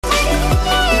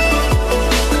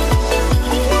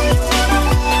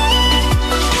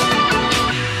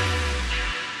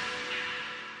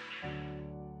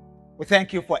We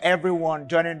thank you for everyone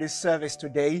joining this service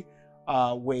today.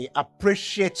 We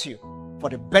appreciate you for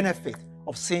the benefit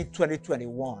of seeing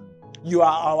 2021. You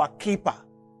are our keeper.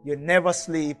 You never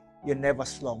sleep. You never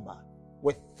slumber.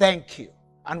 We thank you.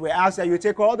 And we ask that you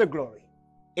take all the glory.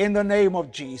 In the name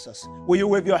of Jesus. Will you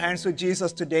wave your hands to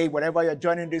Jesus today, wherever you're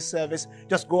joining this service?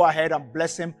 Just go ahead and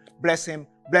bless him, bless him,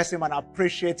 bless him, and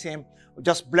appreciate him.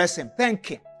 Just bless him. Thank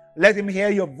him. Let him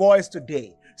hear your voice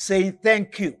today, saying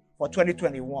thank you for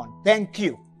 2021. Thank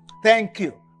you. Thank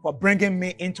you for bringing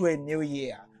me into a new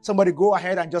year. Somebody go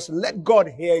ahead and just let God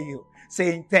hear you,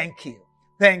 saying thank you,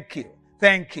 thank you,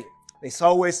 thank you. It's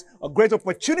always a great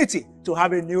opportunity to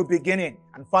have a new beginning.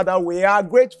 And Father, we are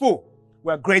grateful.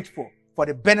 We're grateful for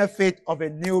the benefit of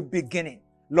a new beginning.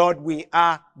 Lord, we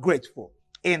are grateful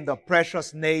in the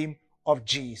precious name of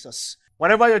Jesus.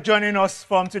 Wherever you're joining us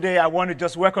from today, I want to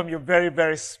just welcome you very,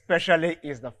 very specially.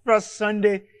 It's the first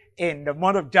Sunday in the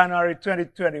month of January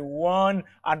 2021,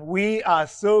 and we are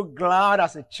so glad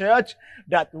as a church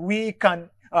that we can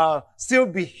still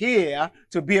be here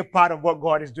to be a part of what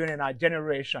God is doing in our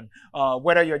generation.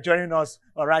 Whether you're joining us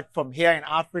right from here in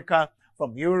Africa,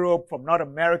 from Europe, from North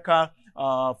America,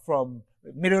 from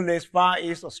Middle East, Far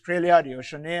East, Australia, the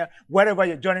Oceania, wherever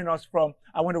you're joining us from,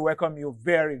 I want to welcome you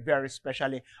very, very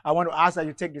specially. I want to ask that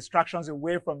you take distractions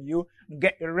away from you and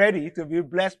get ready to be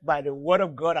blessed by the Word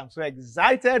of God. I'm so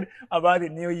excited about the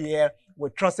new year. We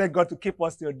trusted God to keep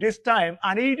us till this time,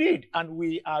 and He did, and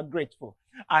we are grateful.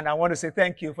 And I want to say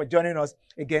thank you for joining us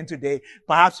again today.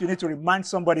 Perhaps you need to remind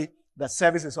somebody that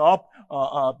service is up.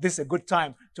 This is a good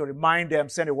time to remind them,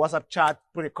 send a WhatsApp chat,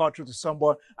 put a call through to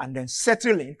someone, and then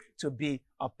settle in to be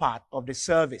a part of the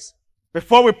service.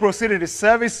 Before we proceed in the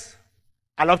service,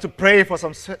 I love to pray for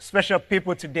some special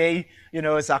people today. You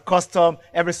know, it's our custom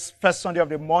every first Sunday of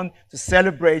the month to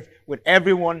celebrate with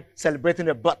everyone celebrating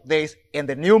their birthdays in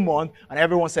the new month and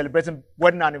everyone celebrating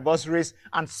wedding anniversaries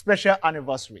and special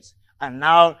anniversaries. And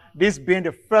now, this being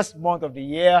the first month of the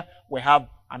year,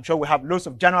 I'm sure we have lots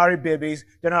of January babies,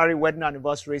 January wedding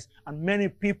anniversaries, and many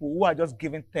people who are just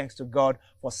giving thanks to God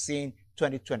for seeing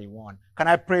 2021. Can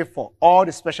I pray for all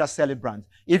the special celebrants?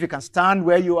 If you can stand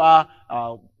where you are,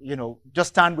 just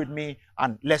stand with me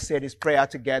and let's say this prayer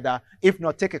together. If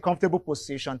not, take a comfortable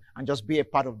position and just be a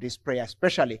part of this prayer,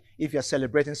 especially if you're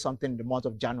celebrating something in the month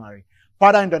of January.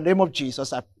 Father, in the name of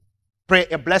Jesus, I pray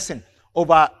a blessing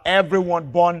over everyone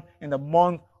born in the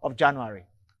month of January.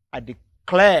 I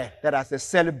declare that as they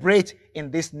celebrate in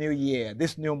this new year,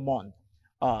 this new month,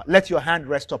 let your hand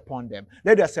rest upon them.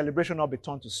 Let their celebration not be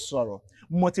turned to sorrow.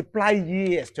 Multiply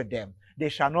years to them. They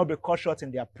shall not be cut short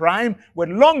in their prime. With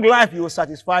long life, you will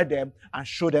satisfy them and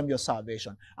show them your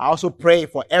salvation. I also pray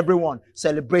for everyone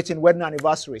celebrating wedding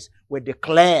anniversaries. We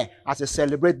declare as they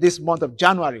celebrate this month of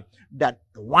January that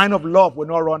the wine of love will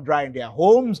not run dry in their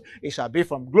homes. It shall be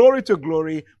from glory to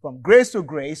glory, from grace to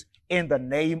grace, in the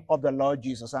name of the Lord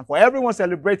Jesus. And for everyone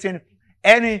celebrating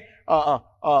any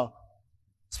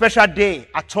special day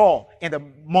at all in the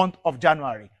month of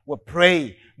January, we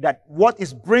pray that what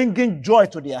is bringing joy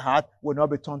to their heart will not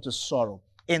be turned to sorrow.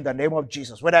 In the name of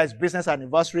Jesus, whether it's business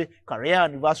anniversary, career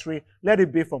anniversary, let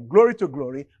it be from glory to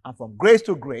glory and from grace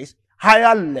to grace,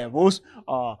 higher levels,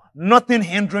 nothing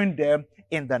hindering them.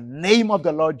 In the name of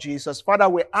the Lord Jesus, Father,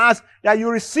 we ask that you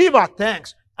receive our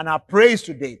thanks and our praise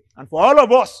today. And for all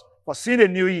of us, for seeing a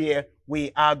new year,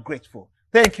 we are grateful.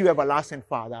 Thank you, everlasting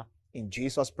Father, in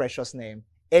Jesus' precious name.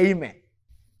 Amen.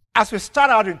 As we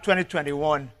start out in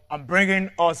 2021, I'm bringing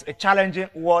us a challenging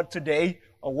word today,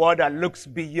 a word that looks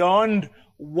beyond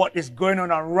what is going on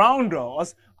around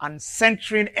us and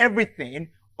centering everything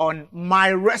on my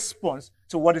response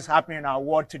to what is happening in our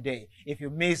world today. If you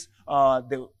miss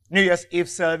the New Year's Eve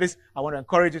service, I want to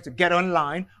encourage you to get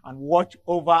online and watch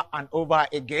over and over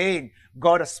again.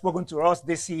 God has spoken to us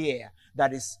this year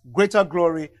that is greater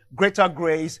glory, greater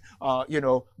grace,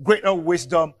 greater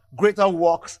wisdom, greater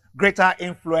works, greater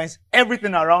influence.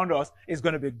 Everything around us is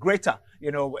going to be greater.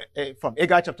 From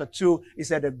Haggai chapter 2, he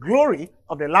said, the glory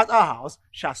of the latter house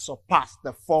shall surpass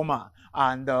the former.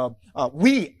 And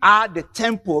we are the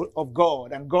temple of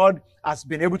God, and God has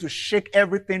been able to shake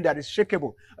everything that is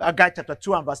shakeable. Haggai chapter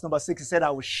 2 and verse number 6, he said,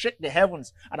 I will shake the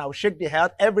heavens and I will shake the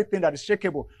earth, everything that is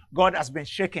shakeable. God has been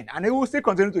shaking, and he will still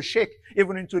continue to shake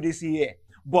even into this year.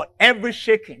 But every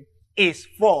shaking is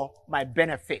for my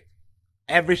benefit.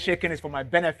 Every shaking is for my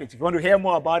benefit. If you want to hear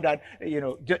more about that,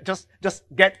 just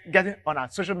get on our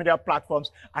social media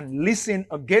platforms and listen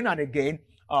again and again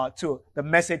to the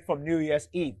message from New Year's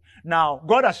Eve. Now,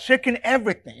 God has shaken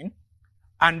everything,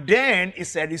 and then he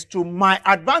said it's to my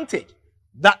advantage.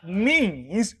 That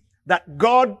means that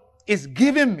God is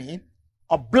giving me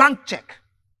a blank check.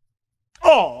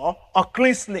 or a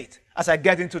clean slate as I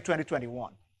get into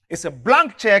 2021. It's a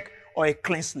blank check or a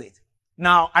clean slate.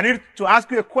 Now, I need to ask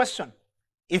you a question.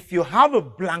 If you have a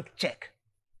blank check,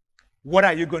 what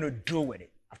are you going to do with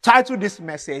it? I've titled this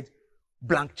message,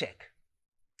 Blank Check.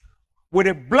 With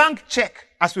a blank check,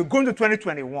 as we go into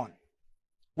 2021,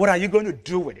 what are you going to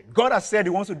do with it? God has said He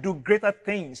wants to do greater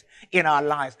things in our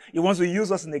lives. He wants to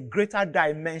use us in a greater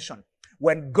dimension.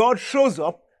 When God shows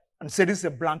up and says this is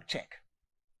a blank check,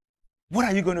 what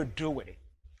are you going to do with it?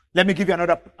 Let me give you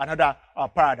another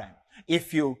paradigm.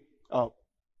 If you,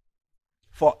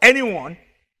 for anyone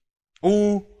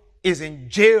who is in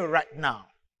jail right now,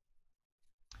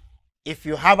 if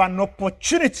you have an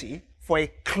opportunity for a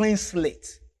clean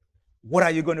slate, what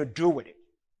are you going to do with it?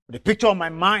 The picture of my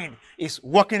mind is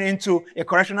walking into a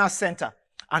correctional center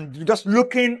and just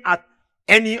looking at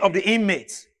any of the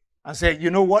inmates and say, you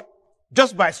know what?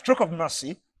 Just by a stroke of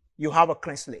mercy, you have a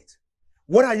clean slate.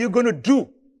 What are you going to do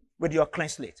with your clean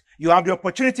slate? You have the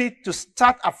opportunity to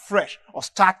start afresh or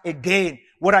start again.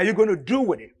 What are you going to do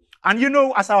with it? And you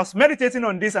know, as I was meditating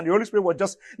on this and the Holy Spirit was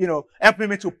just, helping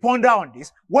me to ponder on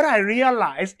this, what I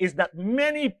realized is that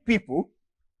many people,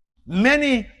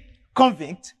 many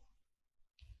convicts,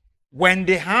 when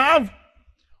they have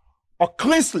a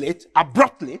clean slate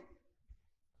abruptly,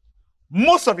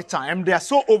 most of the time they are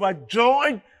so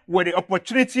overjoyed with the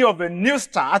opportunity of a new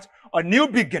start, a new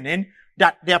beginning,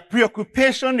 that their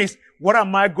preoccupation is, what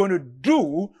am I going to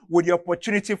do with the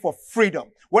opportunity for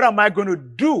freedom? What am I going to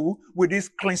do with this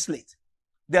clean slate?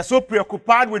 They're so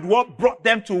preoccupied with what brought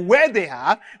them to where they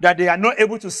are that they are not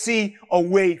able to see a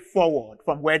way forward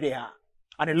from where they are.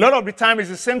 And a lot of the time it's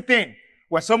the same thing.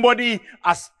 When somebody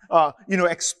has,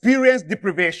 experienced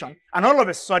deprivation and all of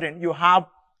a sudden you have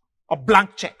a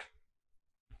blank check.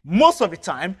 Most of the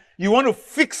time, you want to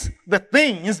fix the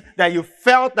things that you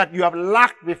felt that you have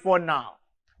lacked before now.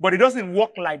 But it doesn't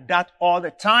work like that all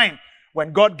the time.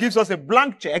 When God gives us a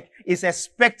blank check, He's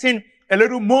expecting a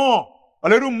little more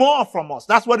from us.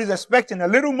 That's what He's expecting, a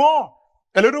little more.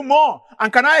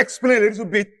 And can I explain a little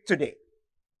bit today?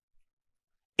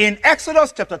 In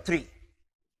Exodus chapter 3,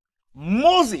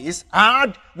 Moses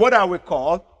had what I would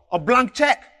call a blank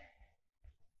check.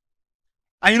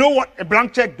 And you know what a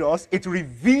blank check does? It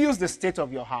reveals the state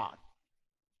of your heart.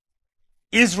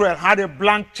 Israel had a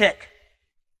blank check.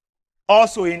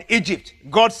 Also in Egypt,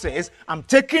 God says, I'm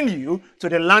taking you to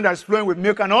the land that is flowing with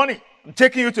milk and honey. I'm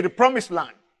taking you to the promised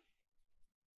land.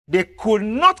 They could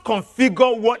not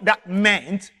configure what that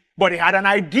meant, but they had an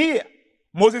idea.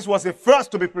 Moses was the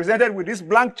first to be presented with this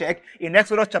blank check in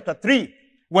Exodus chapter 3,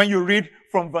 when you read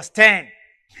from verse 10.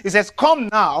 It says, come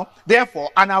now,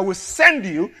 therefore, and I will send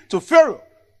you to Pharaoh,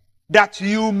 that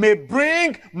you may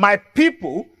bring my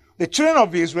people, the children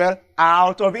of Israel,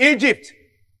 out of Egypt.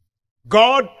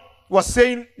 God was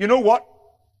saying, you know what?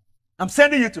 I'm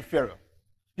sending you to Pharaoh.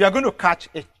 You are going to catch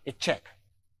a check.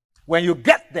 When you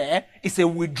get there, it's a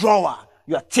withdrawal.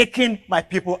 You are taking my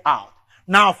people out.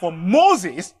 Now, for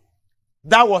Moses,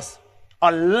 that was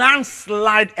a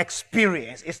landslide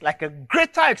experience. It's like a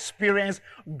greater experience,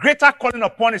 greater calling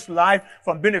upon his life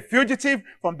from being a fugitive,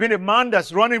 from being a man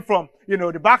that's running from,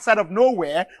 the backside of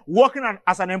nowhere, working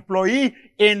as an employee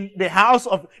in the house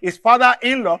of his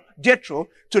father-in-law, Jethro,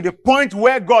 to the point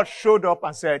where God showed up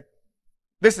and said,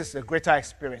 this is a greater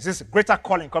experience. This is a greater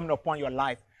calling coming upon your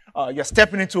life. You're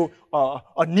stepping into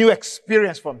a new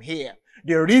experience from here.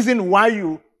 The reason why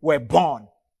you were born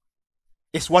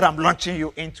is what I'm launching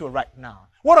you into right now.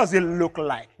 What does it look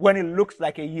like? When it looks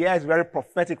like a year is very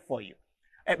prophetic for you.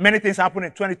 Many things happen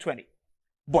in 2020.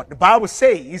 But the Bible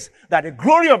says that the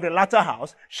glory of the latter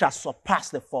house shall surpass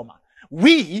the former.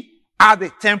 We are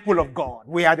the temple of God.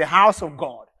 We are the house of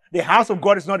God. The house of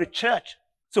God is not a church.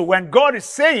 So when God is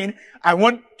saying, I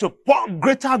want to pour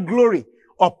greater glory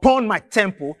upon my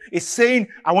temple, is saying,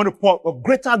 I want to pour a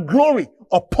greater glory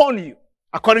upon you.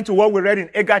 According to what we read in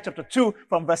Haggai chapter 2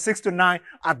 from verse 6 to 9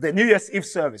 at the New Year's Eve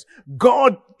service.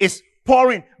 God is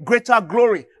pouring greater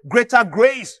glory, greater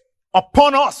grace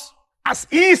upon us as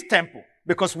His temple.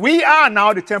 Because we are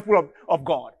now the temple of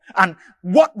God. And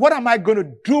what am I going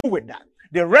to do with that?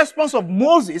 The response of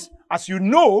Moses, as you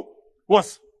know,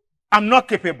 was, I'm not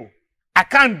capable. I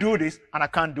can't do this and I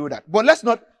can't do that. But let's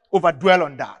not overdwell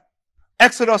on that.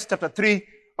 Exodus chapter 3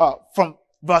 from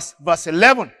verse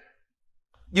 11.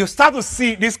 You start to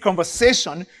see this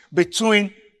conversation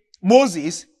between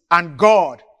Moses and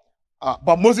God.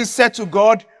 But Moses said to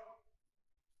God,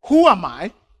 who am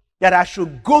I that I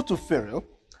should go to Pharaoh,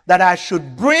 that I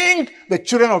should bring the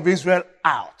children of Israel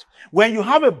out? When you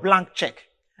have a blank check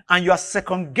and you are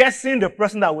second guessing the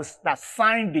person that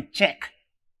signed the check,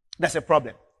 that's a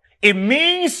problem. It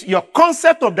means your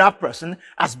concept of that person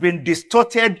has been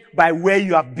distorted by where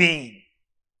you have been.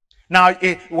 Now,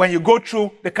 when you go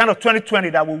through the kind of 2020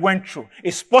 that we went through,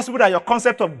 it's possible that your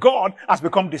concept of God has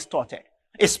become distorted.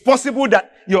 It's possible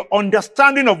that your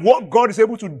understanding of what God is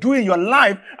able to do in your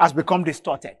life has become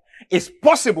distorted. It's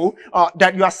possible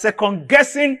that you are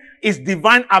second-guessing His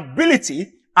divine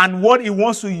ability and what He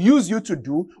wants to use you to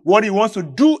do, what He wants to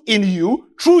do in you,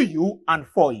 through you, and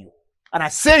for you. And I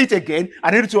say it again,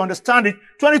 I need you to understand it.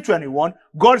 2021,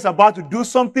 God is about to do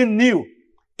something new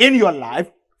in your life,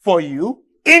 for you,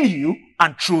 in you,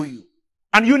 and through you.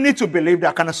 And you need to believe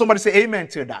that. Can somebody say amen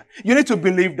to that? You need to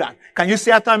believe that. Can you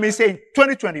say after me, say in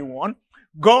 2021,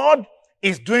 God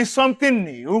is doing something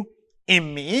new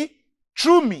in me,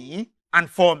 through me, and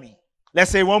for me.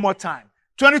 Let's say one more time.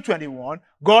 2021,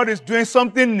 God is doing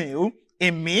something new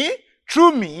in me,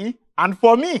 through me, and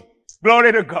for me.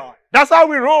 Glory to God. That's how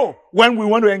we roll when we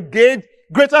want to engage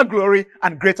greater glory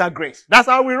and greater grace. That's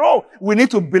how we roll. We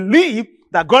need to believe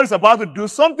that God is about to do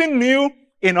something new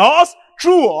in us,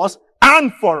 through us,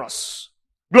 and for us.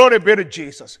 Glory be to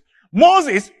Jesus.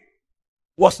 Moses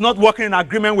was not working in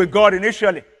agreement with God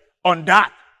initially on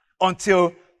that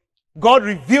until God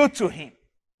revealed to him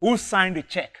who signed the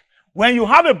check. When you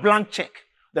have a blank check,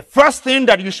 the first thing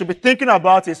that you should be thinking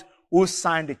about is who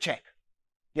signed the check.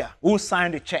 Yeah, who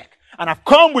signed the check? And I've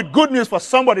come with good news for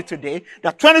somebody today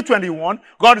that 2021,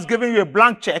 God is giving you a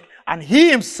blank check and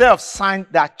He Himself signed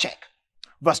that check.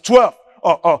 Verse 12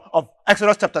 of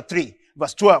Exodus chapter 3,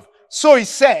 verse 12. So He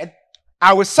said,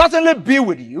 I will certainly be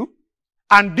with you,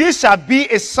 and this shall be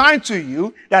a sign to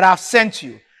you that I have sent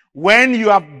you. When you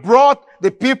have brought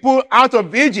the people out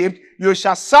of Egypt, you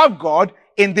shall serve God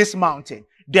in this mountain.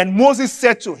 Then Moses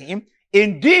said to him,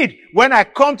 indeed, when I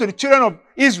come to the children of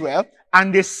Israel,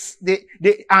 and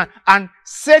and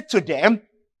said to them,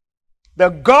 the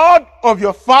God of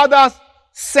your fathers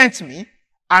sent me,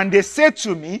 and they said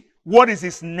to me, what is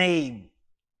his name?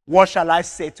 What shall I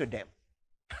say to them?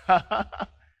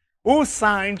 Who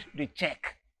signed the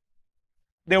check?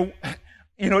 The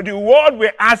world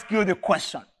will ask you the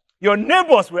question. Your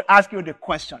neighbors will ask you the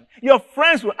question. Your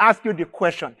friends will ask you the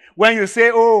question. When you say,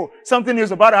 oh, something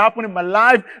is about to happen in my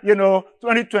life,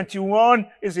 2021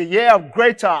 is a year of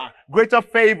greater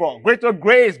favor, greater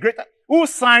grace, Who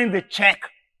signed the check?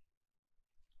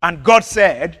 And God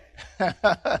said,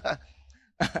 the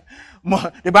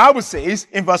Bible says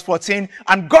in verse 14,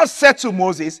 and God said to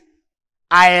Moses,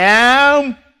 I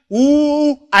am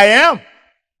who I am.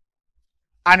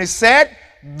 And He said,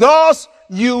 thus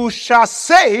you shall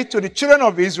say to the children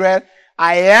of Israel,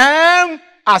 I am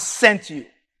has sent you.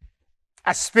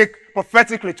 I speak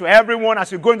prophetically to everyone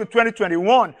as you go into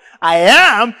 2021. I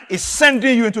am is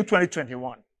sending you into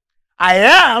 2021. I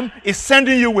am is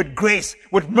sending you with grace,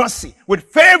 with mercy, with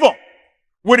favor,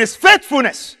 with His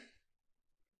faithfulness.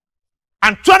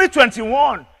 And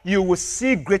 2021, you will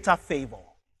see greater favor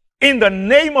in the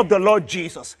name of the Lord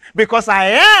Jesus. Because I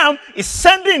am is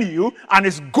sending you and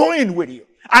is going with you.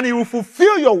 And He will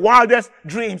fulfill your wildest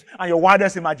dreams and your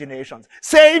wildest imaginations.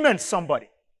 Say amen, somebody.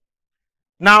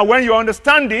 Now, when you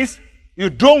understand this,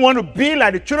 you don't want to be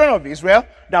like the children of Israel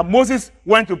that Moses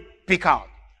went to pick out.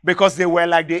 Because they were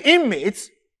like the inmates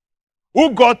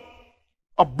who got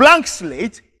a blank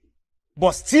slate,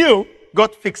 but still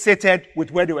got fixated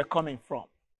with where they were coming from.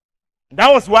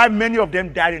 That was why many of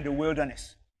them died in the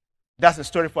wilderness. That's a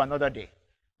story for another day.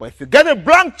 But if you get a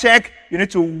blank check, you need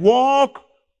to walk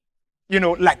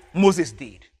like Moses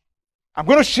did. I'm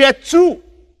going to share two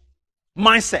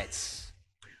mindsets,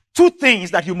 two things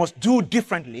that you must do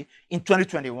differently in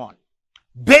 2021,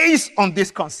 based on this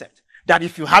concept. That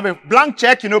if you have a blank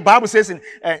check, Bible says in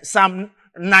Psalm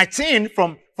 19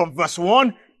 from verse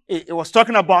 1, it was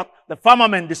talking about the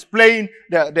firmament displaying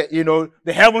the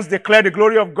heavens declare the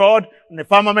glory of God, and the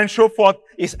firmament show forth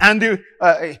His handiwork.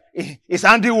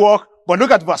 But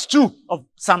look at verse 2 of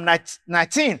Psalm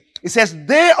 19. It says,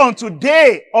 day unto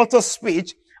day utters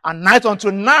speech, and night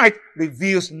unto night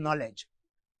reveals knowledge.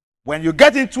 When you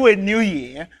get into a new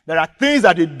year, there are things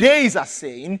that the days are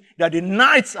saying, that the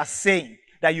nights are saying,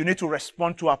 that you need to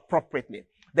respond to appropriately.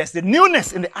 There's the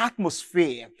newness in the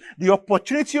atmosphere. The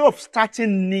opportunity of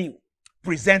starting new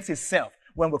presents itself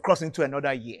when we cross into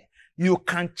another year. You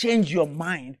can change your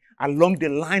mind along the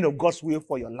line of God's will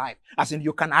for your life. As in,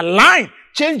 you can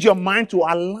change your mind to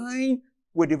align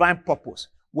with divine purpose,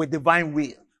 with divine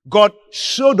will. God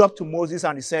showed up to Moses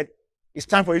and He said, it's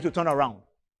time for you to turn around.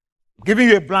 I'm giving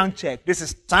you a blank check. This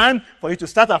is time for you to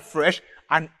start afresh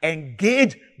and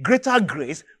engage greater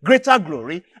grace, greater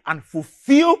glory, and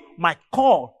fulfill my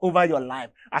call over your life.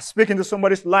 I speak into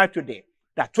somebody's life today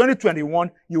that 2021,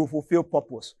 you will fulfill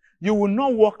purpose. You will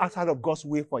not walk outside of God's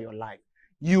will for your life.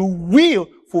 You will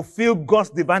fulfill God's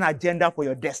divine agenda for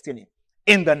your destiny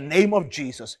in the name of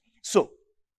Jesus. So,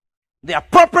 the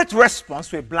appropriate response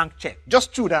to a blank check,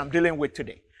 just two that I'm dealing with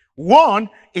today. One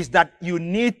is that you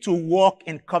need to walk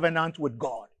in covenant with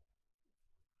God.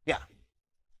 Yeah.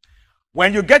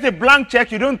 When you get a blank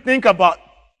check, you don't think about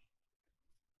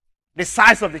the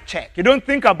size of the check. You don't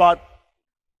think about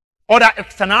other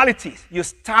externalities. You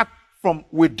start from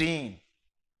within.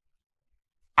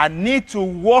 I need to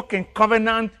walk in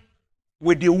covenant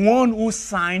with the one who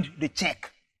signed the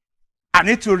check. I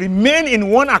need to remain in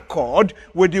one accord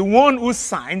with the one who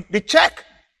signed the check.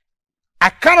 I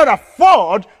cannot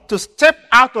afford to step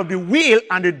out of the will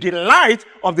and the delight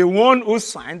of the one who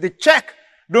signed the check.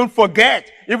 Don't forget,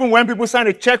 even when people sign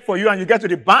a check for you and you get to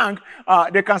the bank,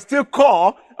 they can still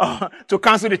call to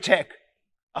cancel the check.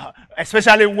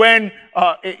 Especially when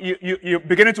you're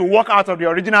beginning to walk out of the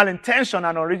original intention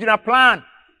and original plan.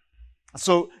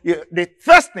 So the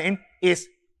first thing is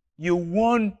you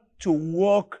want to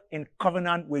walk in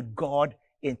covenant with God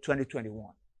in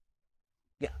 2021.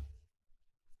 Yeah.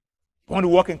 You want to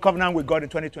walk in covenant with God in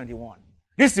 2021.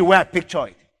 This is the way I picture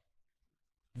it.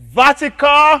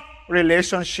 Vertical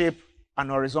relationship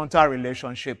and horizontal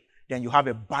relationship, then you have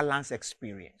a balanced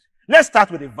experience. Let's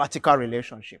start with a vertical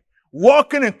relationship.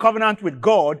 Walking in covenant with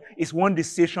God is one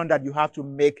decision that you have to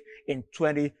make in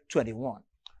 2021.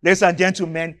 Ladies and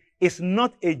gentlemen, it's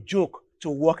not a joke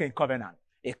to walk in covenant.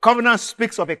 A covenant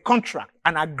speaks of a contract,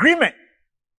 an agreement.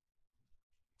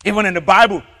 Even in the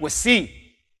Bible,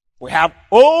 we have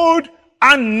Old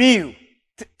and New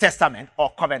Testament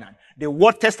or covenant. The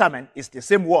word testament is the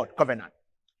same word, covenant.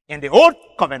 In the Old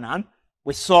Covenant,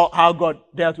 we saw how God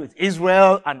dealt with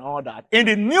Israel and all that. In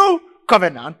the New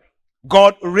Covenant,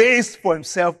 God raised for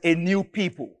himself a new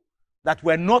people that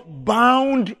were not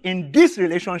bound in this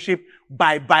relationship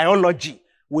by biology.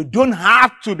 We don't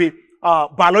have to be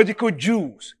biological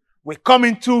Jews. We come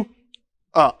into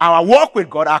our walk with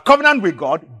God, our covenant with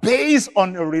God, based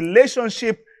on a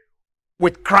relationship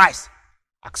with Christ.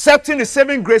 Accepting the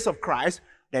saving grace of Christ,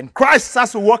 then Christ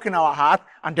starts to work in our heart,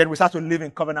 and then we start to live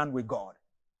in covenant with God.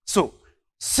 So,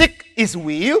 seek his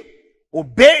will,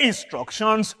 obey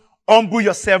instructions, humble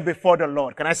yourself before the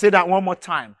Lord. Can I say that one more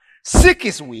time? Seek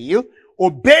his will,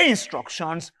 obey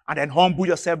instructions, and then humble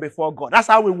yourself before God. That's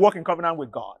how we walk in covenant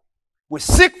with God. We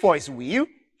seek for his will,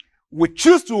 we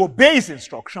choose to obey his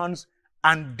instructions,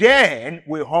 and then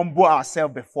we humble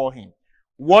ourselves before him.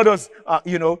 What does,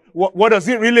 what does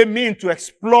it really mean to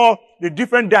explore the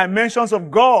different dimensions of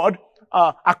God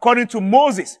according to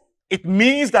Moses? It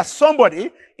means that somebody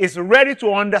is ready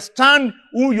to understand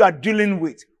who you are dealing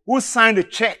with, who signed the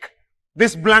check,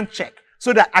 this blank check,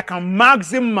 so that I can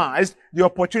maximize the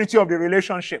opportunity of the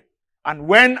relationship. And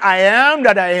when I am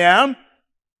that I am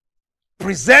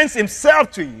presents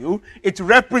himself to you, it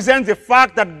represents the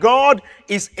fact that God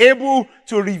is able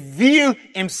to reveal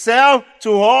himself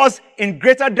to us in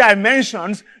greater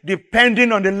dimensions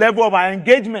depending on the level of our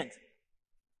engagement.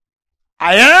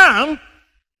 I am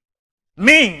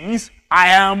means I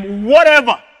am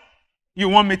whatever you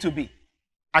want me to be.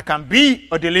 I can be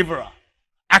a deliverer.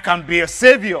 I can be a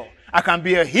savior. I can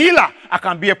be a healer. I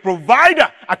can be a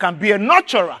provider. I can be a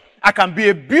nurturer. I can be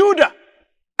a builder.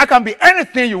 I can be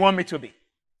anything you want me to be.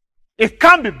 It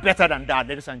can't be better than that,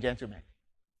 ladies and gentlemen.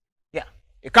 Yeah,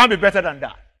 it can't be better than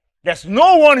that. There's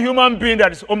no one human being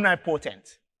that is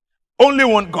omnipotent. Only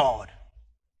one God.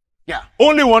 Yeah,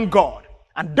 only one God.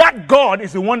 And that God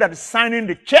is the one that is signing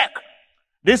the check.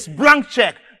 This blank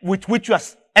check with which you are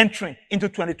entering into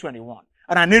 2021.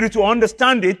 And I need you to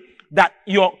understand it, that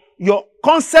your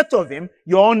concept of him,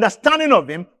 your understanding of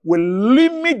him will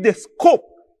limit the scope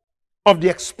of the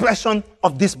expression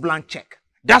of this blank check.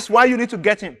 That's why you need to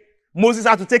get him. Moses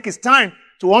had to take his time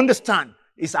to understand.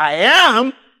 It's I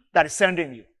am that is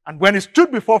sending you. And when he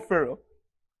stood before Pharaoh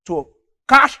to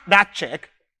cash that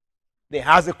check, they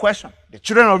asked the question. The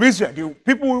children of Israel, the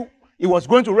people he was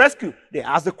going to rescue, they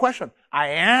asked the question, I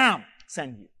am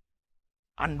sending you.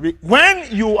 And when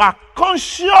you are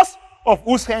conscious of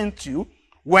who sent you,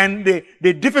 when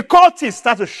the difficulties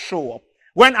start to show up,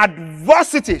 when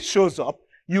adversity shows up,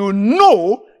 you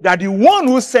know that the one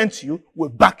who sent you will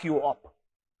back you up.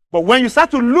 But when you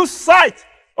start to lose sight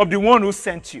of the one who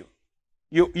sent you,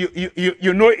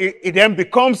 you know it then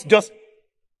becomes just,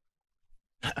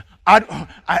 I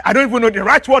don't even know the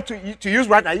right word to use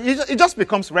right now. It just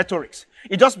becomes rhetoric.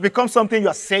 It just becomes something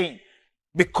you're saying.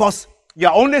 Because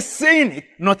you're only saying it,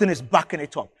 nothing is backing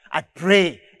it up. I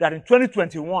pray that in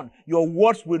 2021, your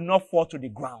words will not fall to the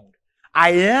ground.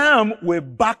 I am will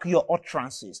back your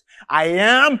utterances. I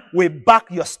am will back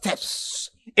your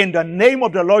steps. in the name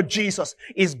of the Lord Jesus,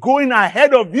 is going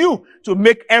ahead of you to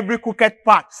make every crooked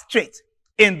path straight.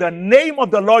 In the name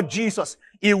of the Lord Jesus,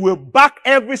 He will back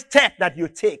every step that you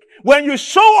take. When you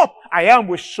show up, I am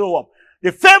will show up.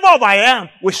 The favor of I am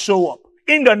will show up.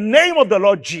 In the name of the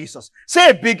Lord Jesus. Say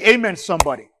a big amen,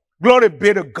 somebody. Glory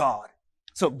be to God.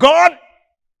 So God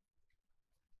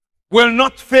will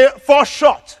not fall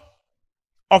short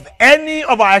of any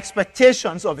of our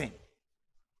expectations of Him.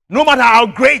 No matter how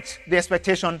great the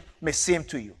expectation may seem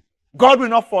to you. God will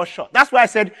not fall short. That's why I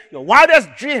said your wildest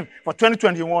dream for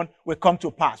 2021 will come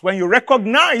to pass. When you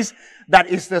recognize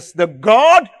that it's the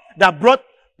God that brought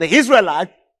the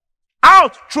Israelites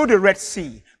out through the Red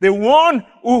Sea, the one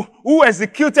who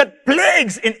executed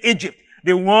plagues in Egypt,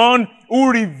 the one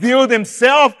who revealed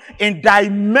Himself in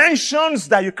dimensions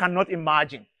that you cannot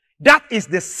imagine. That is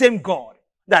the same God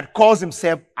that calls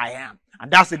Himself I am.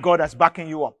 And that's the God that's backing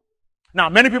you up. Now,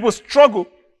 many people struggle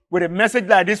with a message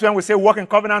like this when we say walk in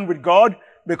covenant with God,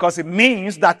 because it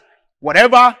means that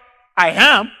whatever I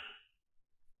am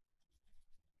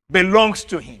belongs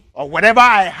to Him, or whatever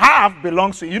I have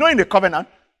belongs to Him. You know, in the covenant,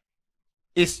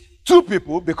 it's two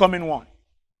people becoming one.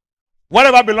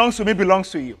 Whatever belongs to me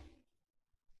belongs to you.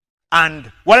 And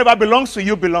whatever belongs to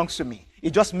you belongs to me.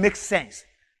 It just makes sense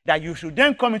that you should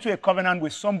then come into a covenant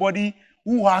with somebody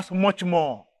who has much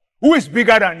more, who is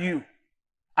bigger than you.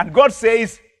 And God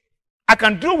says, I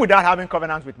can do without having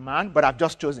covenant with man, but I've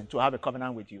just chosen to have a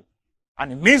covenant with you.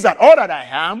 And it means that all that I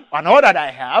am and all that I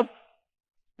have,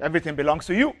 everything belongs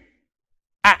to you.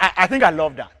 I think I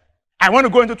love that. I want to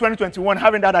go into 2021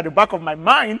 having that at the back of my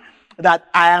mind, that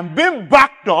I am being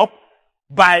backed up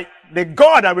by the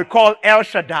God that we call El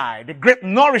Shaddai, the great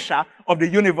nourisher of the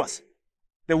universe.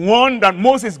 The one that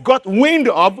Moses got wind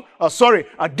of,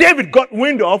 David got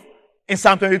wind of in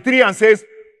Psalm 23 and says,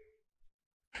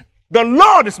 the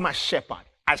Lord is my shepherd,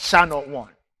 I shall not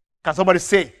want. Can somebody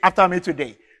say after me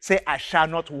today? Say, I shall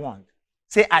not want.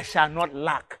 Say, I shall not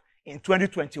lack in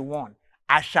 2021.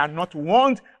 I shall not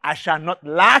want, I shall not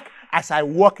lack as I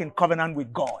walk in covenant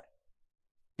with God.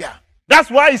 Yeah. That's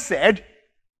why He said,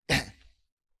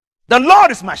 the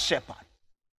Lord is my shepherd,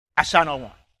 I shall not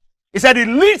want. He said, He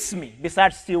leads me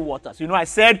beside still waters. You know, I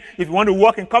said, if you want to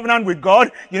walk in covenant with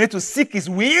God, you need to seek His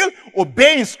will,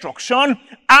 obey instruction,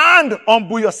 and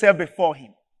humble yourself before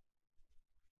Him.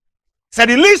 He said,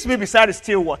 He leads me beside the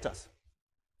still waters.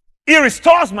 He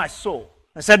restores my soul.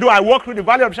 He said, though I walk through the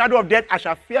valley of the shadow of death, I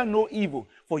shall fear no evil,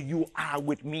 for you are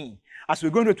with me. As we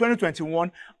go into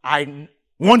 2021, I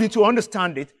want you to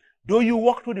understand it. Though you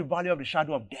walk through the valley of the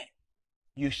shadow of death,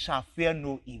 you shall fear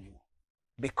no evil.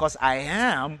 Because I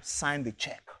am signed the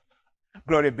check.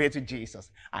 Glory be to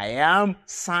Jesus. I am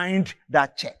signed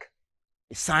that check.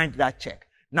 He signed that check.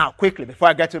 Now, quickly, before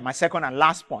I get to my second and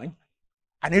last point,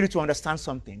 I need you to understand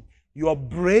something. Your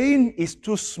brain is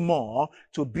too small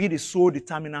to be the sole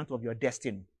determinant of your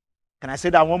destiny. Can I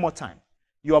say that one more time?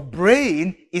 Your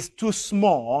brain is too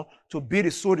small to be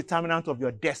the sole determinant of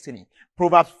your destiny.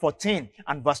 Proverbs 14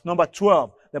 and verse number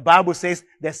 12. The Bible says,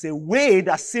 there's a way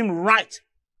that seems right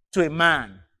to a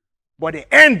man, but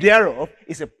the end thereof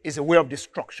is a way of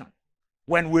destruction.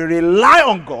 When we rely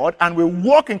on God and we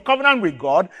walk in covenant with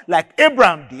God like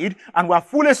Abraham did, and we are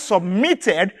fully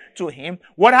submitted to Him,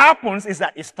 what happens is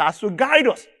that it starts to guide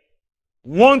us.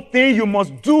 One thing you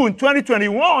must do in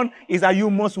 2021 is that you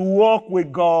must walk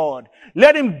with God.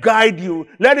 Let Him guide you.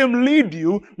 Let Him lead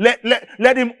you.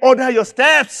 Let Him order your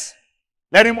steps.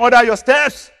 Let Him order your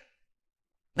steps.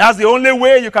 That's the only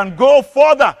way you can go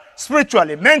further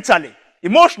spiritually, mentally,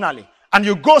 emotionally, and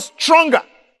you go stronger.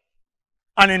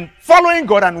 And in following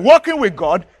God and walking with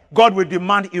God, God will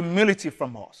demand humility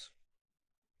from us.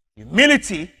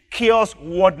 Humility cures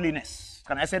worldliness.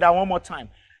 Can I say that one more time?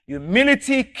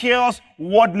 Humility cures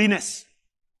worldliness.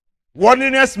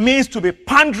 Worldliness means to be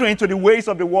pandering to the ways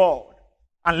of the world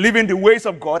and living the ways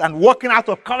of God and walking out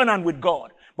of covenant with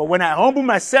God. But when I humble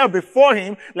myself before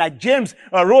Him, like James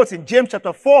wrote in James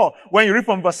chapter 4, when you read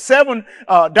from verse 7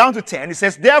 down to 10, it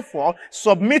says, therefore,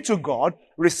 submit to God,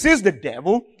 resist the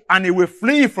devil, and he will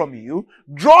flee from you.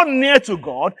 Draw near to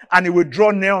God, and He will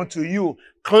draw near unto you.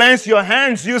 Cleanse your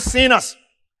hands, you sinners,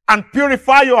 and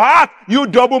purify your heart, you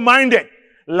double-minded.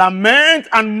 Lament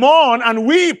and mourn and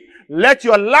weep. Let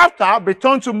your laughter be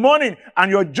turned to mourning,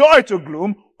 and your joy to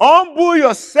gloom. Humble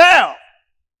yourself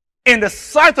in the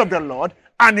sight of the Lord,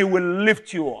 and He will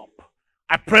lift you up.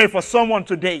 I pray for someone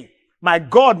today. My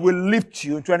God will lift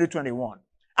you in 2021.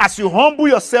 As you humble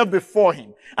yourself before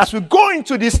Him, as we go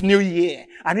into this new year,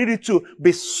 I need you to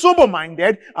be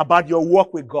sober-minded about your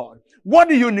walk with God. What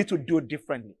do you need to do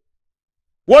differently?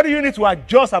 What do you need to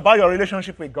adjust about your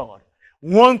relationship with God?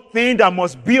 One thing that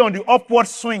must be on the upward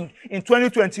swing in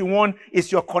 2021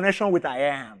 is your connection with I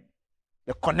am.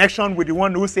 The connection with the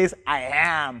one who says, I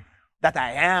am,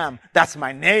 that's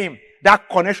my name. That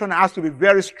connection has to be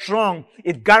very strong.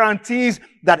 It guarantees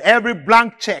that every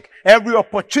blank check, every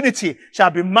opportunity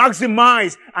shall be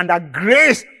maximized, and that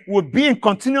grace will be in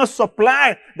continuous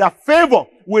supply. That favor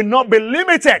will not be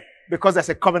limited because there's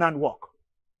a covenant work.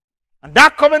 And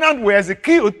that covenant will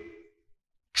execute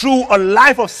through a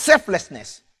life of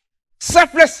selflessness.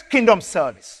 Selfless kingdom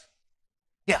service.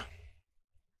 Yeah.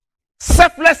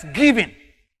 Selfless giving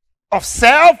of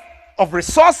self, of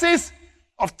resources,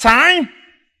 of time,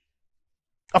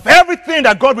 of everything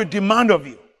that God will demand of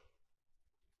you.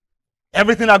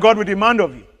 Everything that God will demand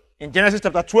of you. In Genesis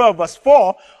chapter 12, verse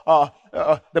 4,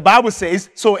 the Bible says,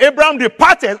 so Abraham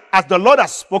departed as the Lord had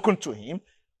spoken to him,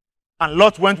 and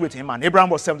Lot went with him, and Abraham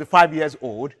was 75 years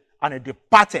old, and he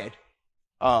departed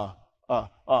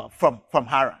from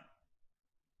Haran.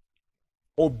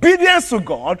 Obedience to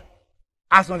God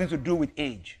has nothing to do with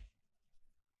age.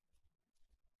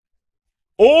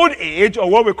 Old age, or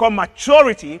what we call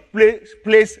maturity,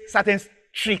 plays certain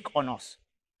trick on us.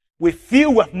 We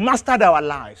feel we've mastered our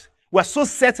lives. We're so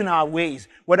set in our ways,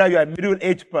 whether you're a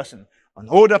middle-aged person, an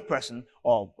older person,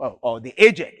 or the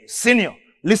aged, senior,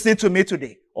 listening to me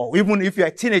today, or even if you're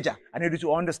a teenager, I need you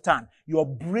to understand, your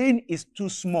brain is too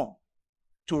small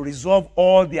to resolve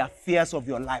all the affairs of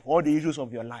your life, all the issues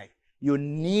of your life. You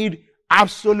need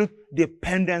absolute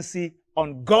dependency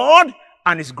on God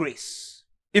and His grace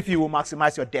if you will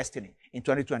maximize your destiny in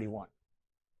 2021.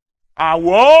 Our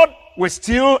world will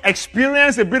still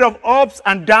experience a bit of ups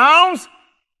and downs,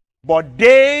 but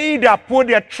they that put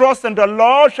their trust in the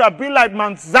Lord shall be like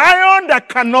Mount Zion that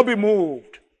cannot be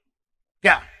moved.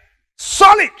 Yeah.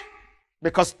 Solid.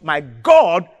 Because my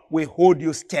God will hold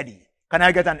you steady. Can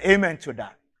I get an amen to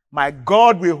that? My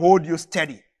God will hold you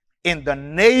steady. In the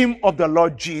name of the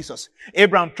Lord Jesus.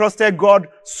 Abraham trusted God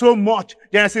so much.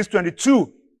 Genesis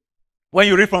 22. When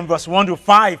you read from verse 1 to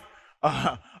 5,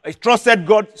 he trusted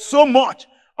God so much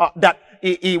that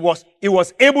he was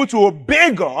able to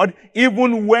obey God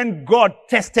even when God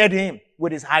tested him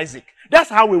with his Isaac. That's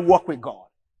how we walk with God.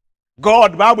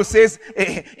 God, the Bible says,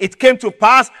 it came to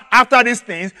pass after these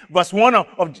things, verse 1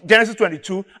 of Genesis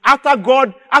 22, after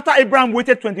Abraham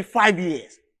waited 25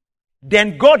 years,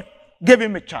 then God gave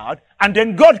him a child, and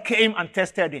then God came and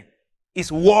tested him.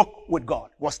 His walk with God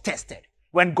was tested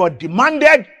when God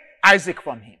demanded Isaac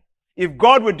from him. If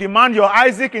God will demand your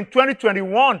Isaac in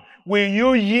 2021, will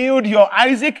you yield your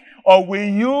Isaac, or will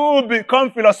you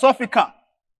become philosophical?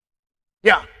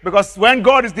 Yeah, because when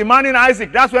God is demanding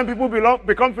Isaac, that's when people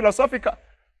become philosophical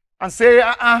and say,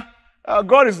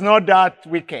 God is not that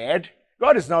wicked.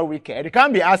 God is not wicked. He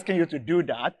can't be asking you to do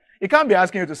that. He can't be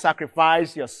asking you to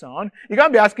sacrifice your son. He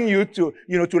can't be asking you to,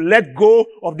 to let go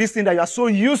of this thing that you are so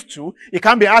used to. He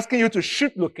can't be asking you to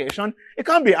shoot location. He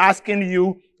can't be asking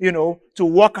you, to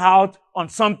work out on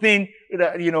something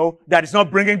that, that is not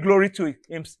bringing glory to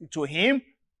him.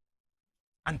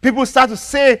 And people start to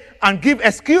say and give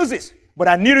excuses. But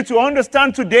I need you to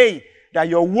understand today that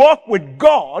your walk with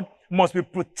God must be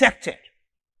protected.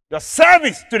 Your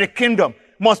service to the kingdom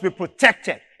must be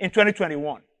protected in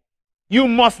 2021. You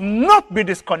must not be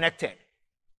disconnected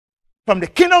from the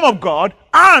kingdom of God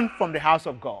and from the house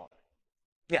of God.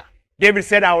 Yeah. David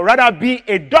said, I would rather be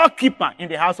a doorkeeper in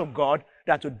the house of God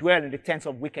than to dwell in the tents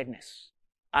of wickedness.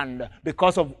 And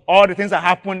because of all the things that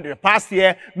happened in the past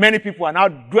year, many people are now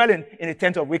dwelling in the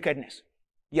tent of wickedness.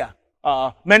 Yeah.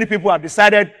 Many people have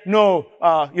decided, no,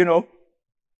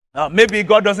 maybe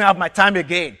God doesn't have my time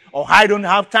again, or I don't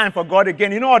have time for God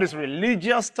again. All this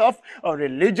religious stuff, or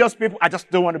religious people, I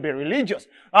just don't want to be religious.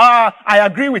 I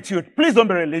agree with you. Please don't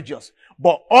be religious.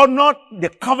 But honor the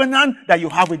covenant that you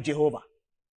have with Jehovah.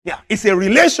 Yeah, it's a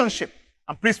relationship,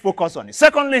 and please focus on it.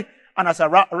 Secondly, and as I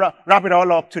wrap it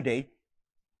all up today,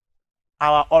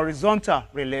 our horizontal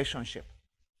relationship.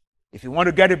 If you want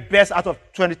to get the best out of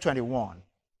 2021,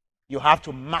 you have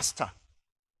to master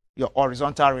your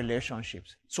horizontal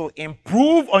relationships. So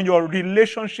improve on your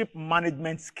relationship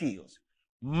management skills.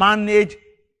 Manage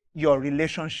your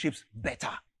relationships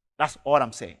better. That's all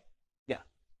I'm saying. Yeah.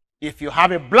 If you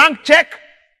have a blank check,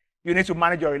 you need to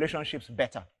manage your relationships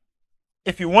better.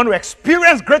 If you want to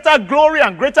experience greater glory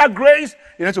and greater grace,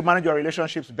 you need to manage your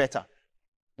relationships better.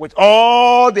 With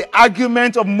all the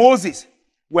argument of Moses,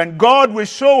 when God will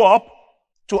show up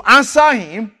to answer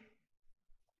him,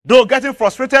 though getting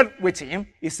frustrated with him,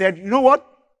 he said, you know what?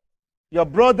 Your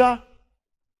brother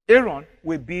Aaron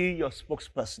will be your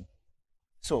spokesperson.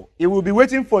 So he will be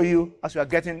waiting for you as you are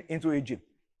getting into Egypt.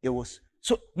 He will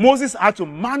So Moses had to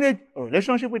manage a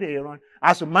relationship with Aaron,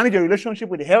 has to manage a relationship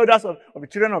with the elders of the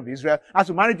children of Israel, has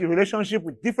to manage a relationship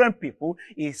with different people.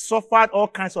 He suffered all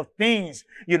kinds of things,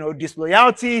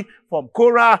 disloyalty from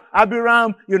Korah,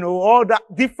 Abiram, all that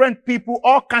different people,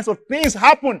 all kinds of things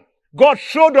happened. God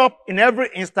showed up in every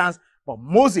instance, but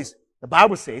Moses, the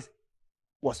Bible says,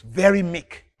 was very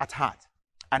meek at heart.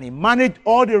 And he managed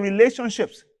all the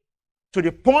relationships to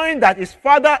the point that his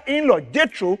father-in-law,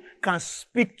 Jethro, can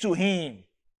speak to him.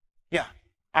 Yeah.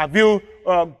 Have you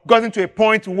gotten to a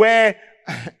point where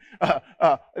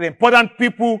the important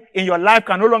people in your life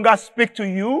can no longer speak to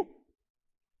you?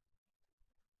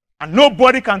 And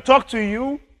nobody can talk to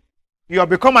you? You have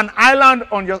become an island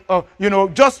on your,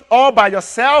 just all by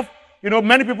yourself.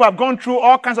 Many people have gone through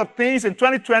all kinds of things in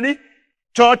 2020.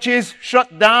 Churches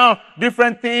shut down,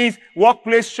 different things,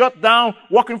 workplace shut down,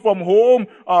 working from home,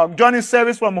 joining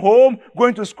service from home,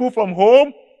 going to school from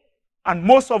home. And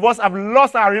most of us have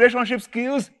lost our relationship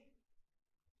skills.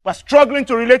 We're struggling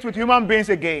to relate with human beings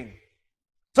again.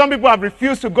 Some people have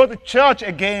refused to go to church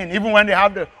again, even when they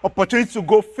have the opportunity to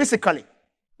go physically,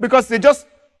 because they just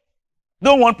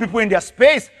don't want people in their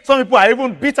space. Some people are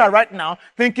even bitter right now,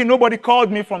 thinking nobody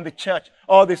called me from the church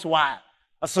all this while.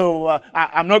 So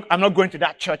I'm not going to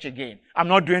that church again. I'm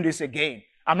not doing this again.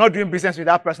 I'm not doing business with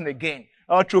that person again.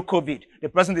 All through COVID, the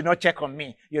person did not check on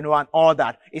me, and all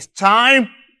that. It's time,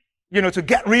 to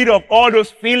get rid of all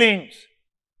those feelings.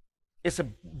 It's a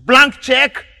blank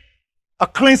check, a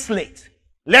clean slate.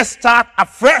 Let's start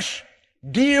afresh.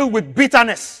 Deal with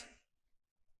bitterness.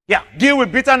 Yeah, deal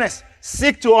with bitterness.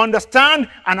 Seek to understand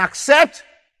and accept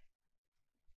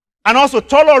and also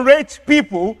tolerate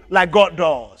people like God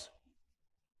does.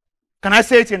 Can I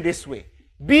say it in this way?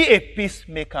 Be a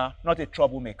peacemaker, not a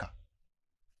troublemaker.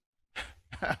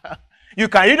 You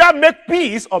can either make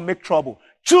peace or make trouble.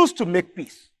 Choose to make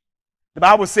peace. The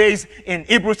Bible says in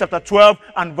Hebrews chapter 12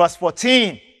 and verse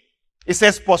 14, it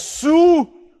says, pursue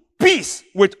peace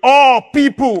with all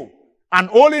people and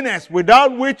holiness,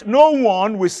 without which no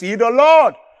one will see the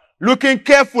Lord. Looking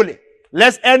carefully,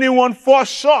 lest anyone fall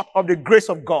short of the grace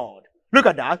of God. Look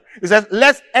at that. It says,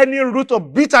 lest any root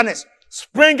of bitterness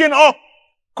springing up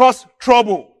cause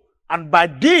trouble, and by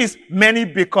this many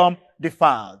become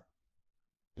defiled.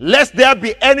 Lest there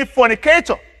be any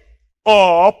fornicator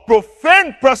or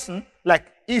profane person like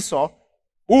Esau,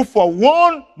 who for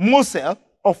one morsel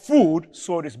of food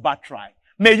sold his birthright.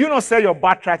 May you not sell your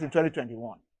birthright in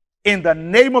 2021. In the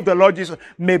name of the Lord Jesus,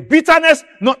 may bitterness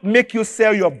not make you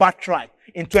sell your birthright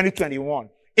in 2021.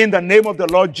 In the name of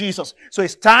the Lord Jesus. So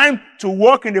it's time to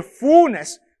walk in the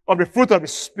fullness of the fruit of the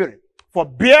Spirit.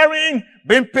 Forbearing,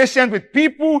 being patient with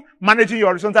people, managing your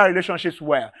horizontal relationships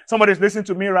well. Somebody's listening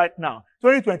to me right now.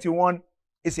 2021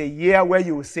 is a year where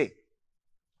you will say,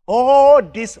 all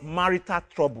this marital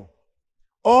trouble,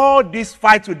 all this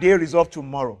fight today, resolve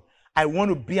tomorrow. I want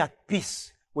to be at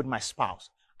peace with my spouse.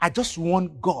 I just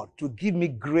want God to give me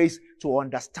grace to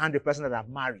understand the person that I've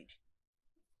married.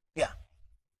 Yeah.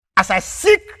 As I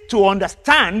seek to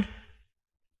understand,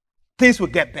 things will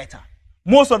get better.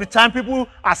 Most of the time, people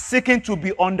are seeking to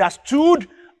be understood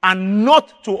and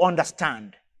not to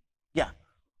understand. Yeah.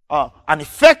 An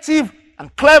effective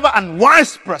and clever and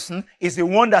wise person is the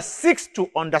one that seeks to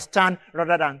understand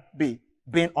rather than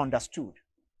being understood.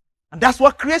 And that's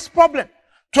what creates problem.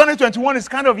 2021 is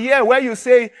kind of year where you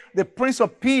say, the Prince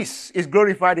of Peace is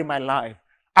glorified in my life.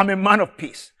 I'm a man of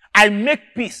peace. I make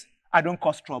peace. I don't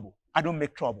cause trouble. I don't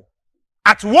make trouble.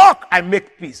 At work, I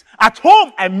make peace. At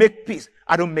home, I make peace.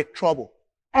 I don't make trouble.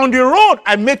 On the road,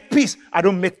 I make peace. I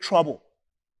don't make trouble.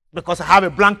 Because I have a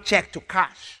blank check to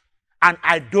cash. And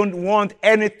I don't want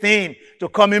anything to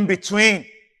come in between.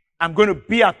 I'm going to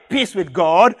be at peace with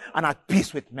God and at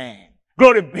peace with man.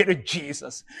 Glory be to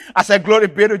Jesus. I said, glory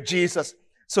be to Jesus.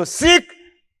 So seek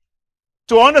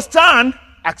to understand,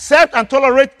 accept, and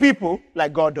tolerate people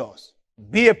like God does.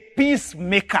 Be a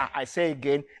peacemaker, I say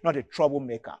again, not a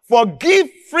troublemaker. Forgive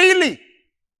freely.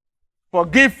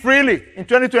 Forgive freely in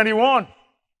 2021.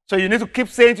 So you need to keep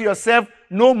saying to yourself,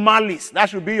 no malice. That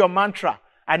should be your mantra.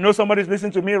 I know somebody's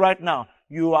listening to me right now.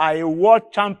 You are a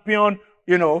world champion,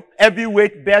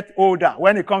 heavyweight belt holder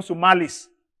when it comes to malice.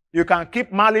 You can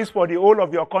keep malice for the whole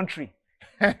of your country.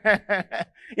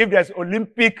 If there's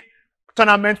Olympic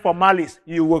tournament for malice,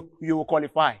 you will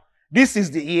qualify. This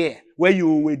is the year where you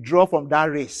will withdraw from that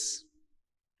race.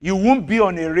 You won't be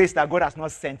on a race that God has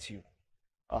not sent you.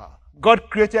 God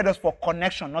created us for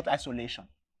connection, not isolation.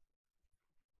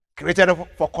 Created us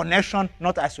for connection,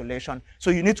 not isolation.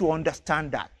 So you need to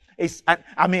understand that.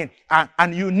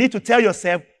 And you need to tell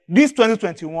yourself, this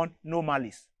 2021, no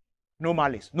malice. No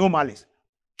malice. No malice.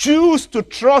 Choose to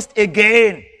trust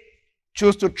again.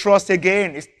 Choose to trust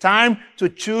again. It's time to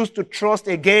choose to trust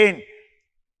again.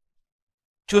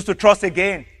 Choose to trust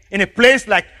again. In a place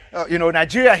like,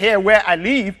 Nigeria here where I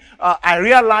live, I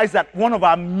realize that one of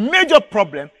our major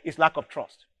problems is lack of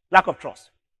trust. Lack of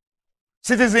trust.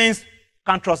 Citizens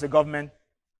can't trust the government.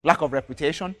 Lack of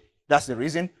reputation. That's the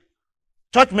reason.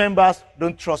 Church members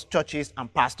don't trust churches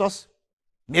and pastors.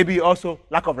 Maybe also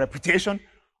lack of reputation.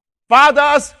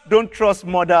 Fathers don't trust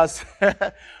mothers.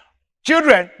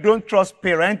 Children don't trust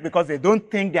parents because they don't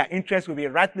think their interests will be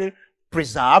rightly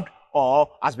preserved or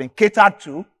has been catered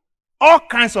to. All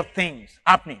kinds of things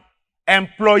happening.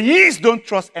 Employees don't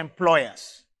trust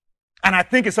employers. And I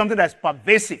think it's something that's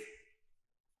pervasive.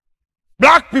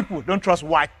 Black people don't trust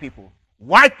white people.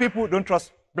 White people don't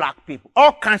trust black people.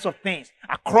 All kinds of things.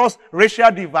 Across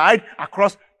racial divide,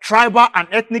 across tribal and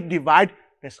ethnic divide,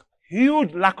 there's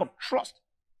huge lack of trust.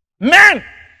 Men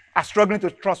are struggling to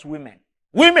trust women.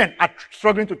 Women are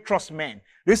struggling to trust men.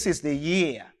 This is the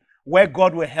year where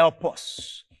God will help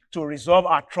us to resolve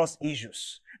our trust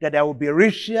issues. That there will be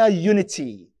racial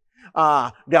unity.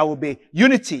 There will be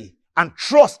unity and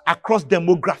trust across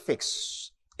demographics.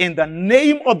 In the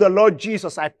name of the Lord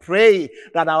Jesus, I pray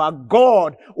that our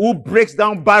God who breaks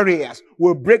down barriers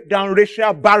will break down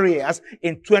racial barriers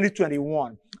in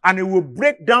 2021. And it will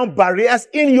break down barriers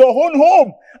in your own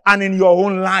home and in your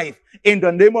own life. In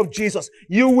the name of Jesus,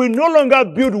 you will no longer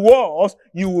build walls,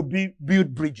 you will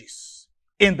build bridges.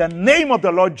 In the name of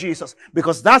the Lord Jesus,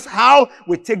 because that's how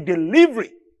we take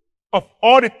delivery of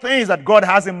all the things that God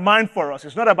has in mind for us.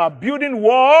 It's not about building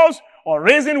walls or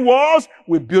raising walls.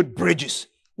 We build bridges.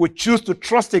 We choose to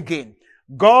trust again.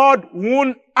 God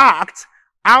won't act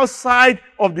outside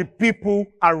of the people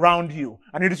around you.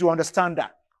 I need you to understand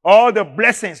that. All the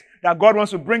blessings that God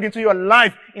wants to bring into your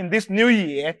life in this new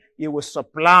year, He will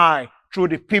supply through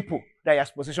the people that He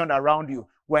has positioned around you.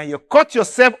 When you cut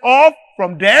yourself off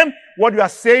from them, what you are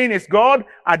saying is, God,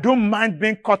 I don't mind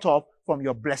being cut off from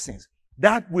your blessings.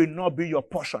 That will not be your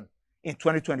portion in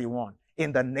 2021,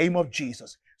 in the name of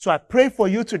Jesus. So I pray for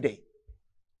you today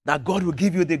that God will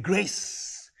give you the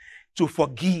grace to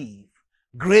forgive.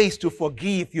 Grace to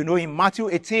forgive. In Matthew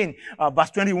 18,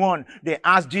 verse 21, they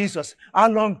asked Jesus, how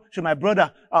long should my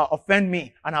brother offend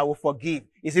me and I will forgive?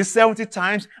 Is it 70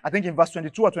 times? I think in verse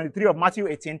 22 or 23 of Matthew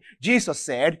 18, Jesus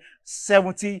said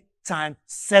 70 times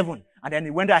 7. And then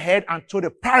he went ahead and told a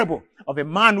parable of a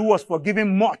man who was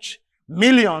forgiven much.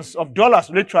 Millions of dollars,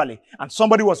 literally. And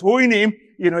somebody was owing him,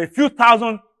 a few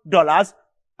 $1,000s,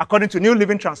 according to New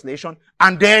Living Translation.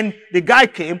 And then the guy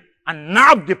came and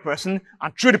nabbed the person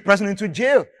and threw the person into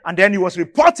jail. And then he was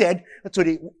reported to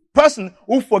the person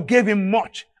who forgave him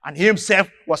much. And he himself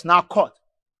was now caught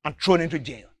and thrown into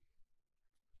jail.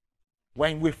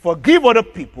 When we forgive other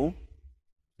people,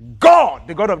 God,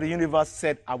 the God of the universe,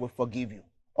 said, I will forgive you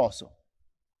also.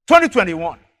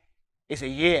 2021 is a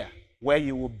year where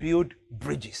you will build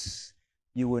bridges.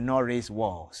 You will not raise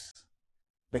walls.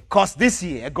 Because this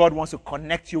year, God wants to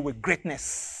connect you with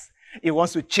greatness. He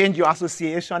wants to change your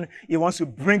association. He wants to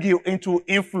bring you into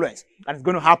influence. And it's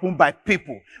going to happen by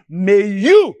people. May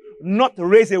you not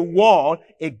raise a wall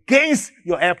against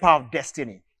your helper of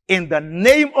destiny. In the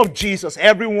name of Jesus,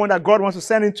 everyone that God wants to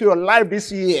send into your life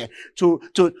this year to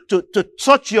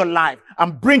touch your life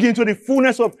and bring you into the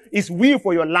fullness of His will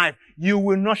for your life, you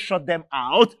will not shut them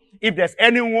out. If there's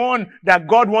anyone that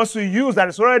God wants to use that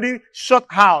is already shut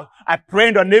out, I pray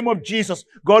in the name of Jesus,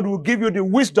 God will give you the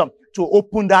wisdom to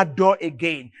open that door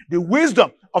again. The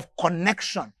wisdom of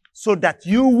connection so that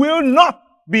you will not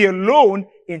be alone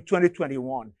in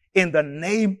 2021. In the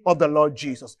name of the Lord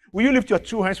Jesus. Will you lift your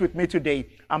two hands with me today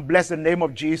and bless the name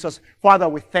of Jesus? Father,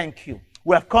 we thank you.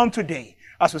 We have come today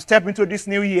as we step into this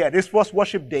new year, this first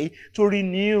worship day, to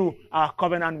renew our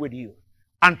covenant with you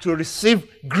and to receive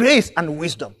grace and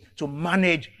wisdom to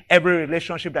manage every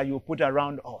relationship that you put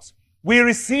around us. We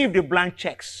receive the blank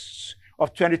checks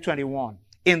of 2021.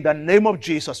 In the name of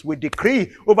Jesus, we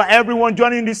decree over everyone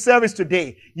joining this service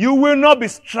today, you will not be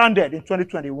stranded in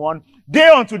 2021. Day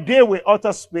unto day we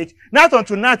utter speech. Night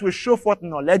unto night we show forth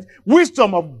knowledge.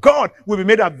 Wisdom of God will be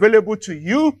made available to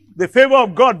you. The favor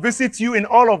of God visits you in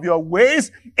all of your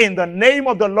ways. In the name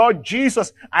of the Lord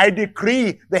Jesus, I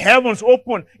decree the heavens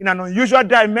open in an unusual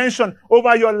dimension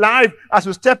over your life as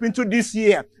you step into this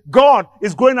year. God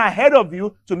is going ahead of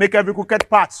you to make every crooked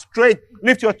path straight.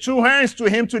 Lift your two hands to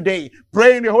Him today.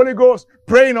 Pray in the Holy Ghost.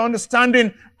 Pray in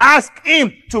understanding. Ask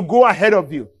Him to go ahead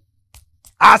of you.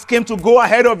 Ask him to go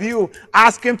ahead of you.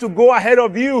 Ask him to go ahead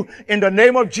of you in the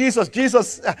name of Jesus.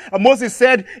 Moses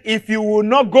said, if you will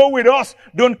not go with us,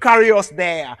 don't carry us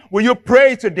there. Will you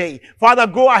pray today? Father,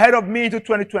 go ahead of me into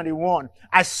 2021.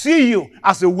 I see you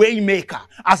as a way maker,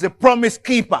 as a promise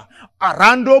keeper.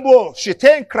 Arandobo,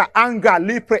 shitenkra anga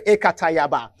lipre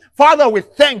ekatayaba. Father, we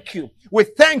thank you. We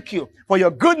thank you for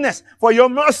your goodness, for your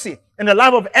mercy in the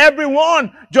life of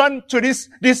everyone joined to this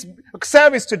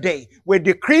service today. We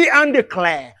decree and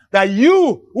declare that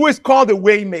you, who is called the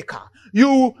way maker,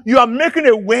 you are making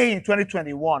a way in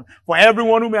 2021 for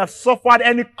everyone who may have suffered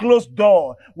any closed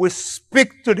door. We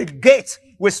speak to the gates.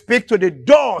 We speak to the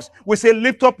doors. We say,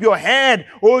 lift up your head,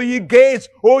 O ye gates,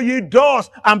 O ye doors,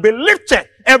 and be lifted,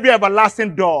 every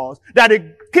everlasting doors, that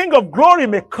the King of glory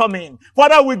may come in.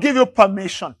 Father, we give you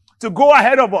permission to go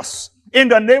ahead of us. In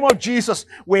the name of Jesus,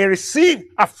 we receive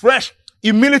a fresh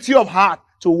humility of heart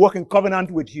to walk in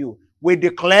covenant with you. We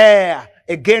declare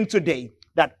again today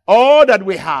that all that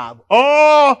we have,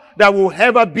 all that will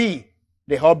ever be,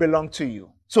 they all belong to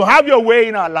you. So have your way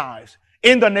in our lives.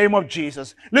 In the name of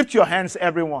Jesus, lift your hands,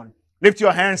 everyone. Lift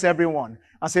your hands, everyone,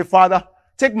 and say, Father,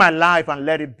 take my life and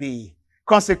let it be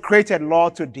consecrated,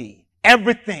 Lord, to thee.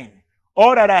 Everything,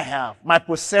 all that I have, my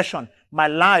possession, my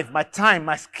life, my time,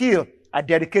 my skill, I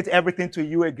dedicate everything to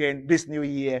you again this new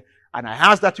year. And I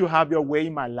ask that you have your way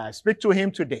in my life. Speak to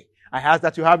him today. I ask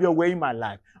that you have your way in my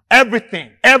life.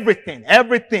 Everything. Everything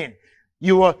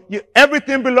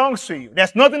belongs to you.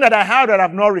 There's nothing that I have that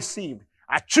I've not received.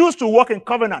 I choose to walk in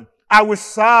covenant. I will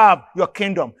serve your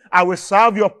kingdom. I will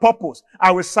serve your purpose.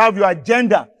 I will serve your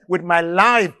agenda with my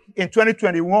life in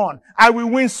 2021. I will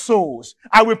win souls.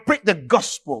 I will preach the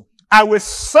gospel. I will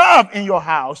serve in your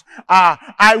house.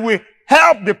 I will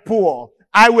help the poor.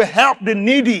 I will help the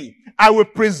needy. I will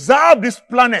preserve this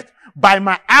planet by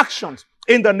my actions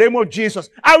in the name of Jesus.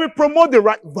 I will promote the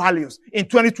right values in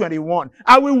 2021.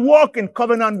 I will walk in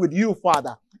covenant with you,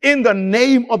 Father, in the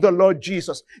name of the Lord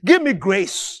Jesus. Give me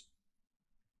grace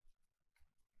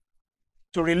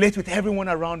to relate with everyone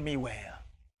around me well,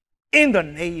 in the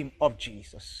name of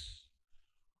Jesus.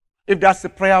 If that's the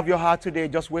prayer of your heart today,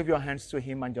 just wave your hands to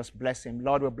him and just bless him.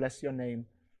 Lord, we bless your name.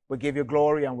 We give you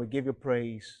glory and we give you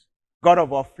praise. God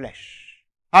of all flesh,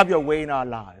 have your way in our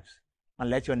lives and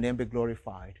let your name be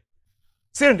glorified.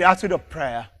 Still in the attitude of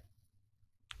prayer,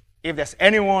 if there's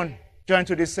anyone joined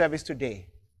to this service today,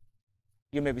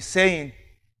 you may be saying,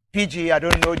 PG, I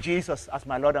don't know Jesus as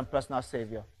my Lord and personal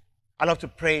Savior. I love to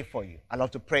pray for you. I love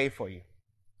to pray for you.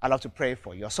 I love to pray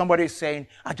for you. Or somebody is saying,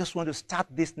 I just want to start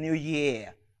this new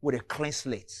year with a clean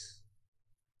slate.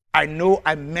 I know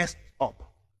I messed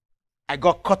up. I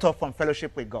got cut off from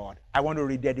fellowship with God. I want to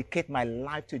rededicate my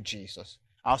life to Jesus.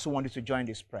 I also want you to join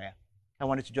this prayer. I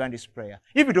want you to join this prayer.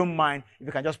 If you don't mind, if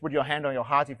you can just put your hand on your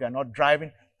heart if you're not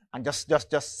driving, and just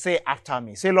say after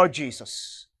me. Say, Lord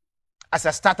Jesus, as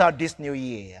I start out this new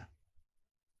year,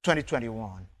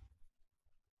 2021,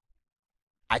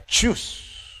 I choose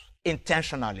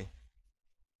intentionally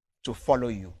to follow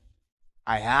you.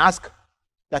 I ask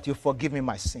that you forgive me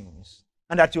my sins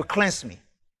and that you cleanse me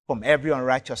from every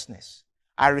unrighteousness.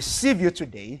 I receive you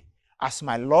today as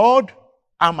my Lord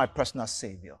and my personal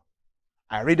Savior.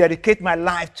 I rededicate my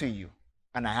life to you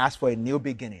and I ask for a new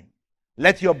beginning.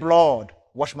 Let your blood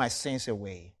wash my sins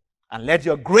away and let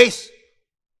your grace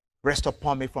rest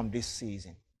upon me from this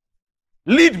season.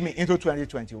 Lead me into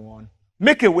 2021.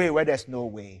 Make a way where there's no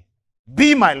way.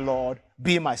 Be my Lord,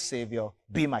 be my Savior,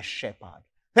 be my shepherd.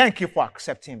 Thank you for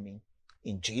accepting me.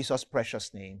 In Jesus'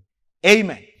 precious name,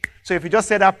 amen. So if you just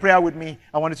said that prayer with me,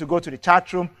 I want you to go to the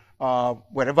chat room,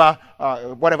 whatever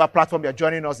platform you're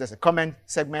joining us, there's a comment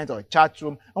segment or a chat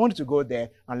room. I want you to go there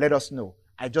and let us know.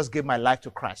 I just gave my life to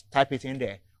Christ. Type it in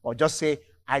there. Or just say,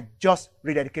 I just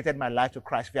rededicated my life to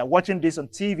Christ. If you are watching this on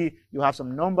TV, you have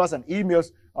some numbers and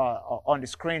emails on the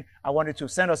screen. I want you to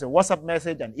send us a WhatsApp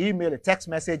message, an email, a text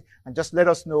message, and just let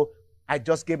us know, I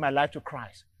just gave my life to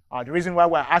Christ. The reason why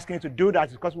we're asking you to do that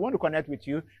is because we want to connect with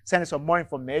you, send us some more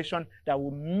information that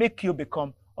will make you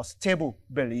become a stable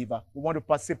believer. We want to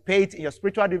participate in your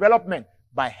spiritual development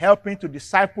by helping to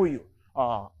disciple you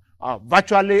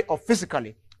virtually or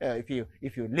physically. If you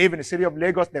live in the city of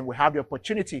Lagos, then we have the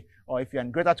opportunity. Or if you're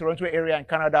in Greater Toronto area in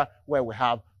Canada, where we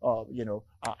have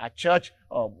a church.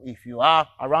 If you are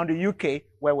around the UK,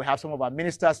 where we have some of our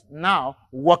ministers now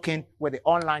working with the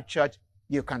online church,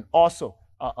 you can also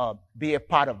be a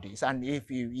part of this. And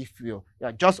if you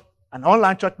are just an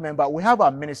online church member, we have our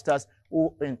ministers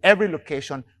who in every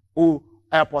location who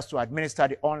help us to administer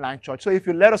the online church. So if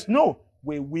you let us know,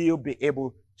 we will be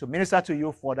able to minister to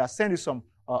you further, send you some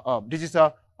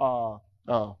digital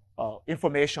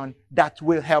information that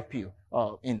will help you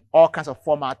in all kinds of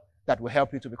formats that will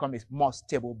help you to become a more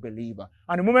stable believer.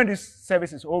 And the moment this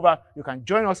service is over, you can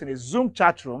join us in a Zoom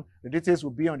chat room. The details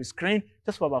will be on the screen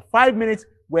just for about 5 minutes,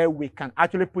 where we can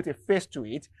actually put a face to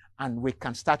it, and we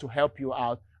can start to help you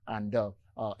out and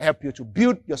help you to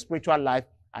build your spiritual life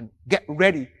and get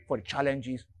ready for the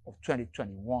challenges of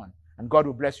 2021. And God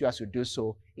will bless you as you do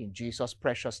so in Jesus'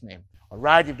 precious name. All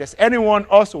right, if there's anyone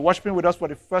also worshiping with us for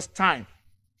the first time,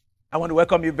 I want to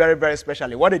welcome you very, very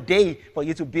specially. What a day for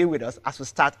you to be with us as we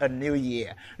start a new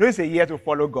year. This is a year to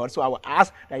follow God, so I will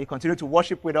ask that you continue to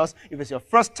worship with us. If it's your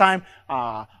first time,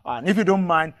 and if you don't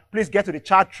mind, please get to the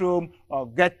chat room or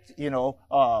get,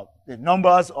 the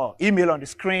numbers or email on the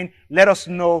screen. Let us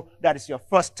know that it's your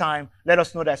first time. Let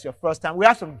us know that's your first time. We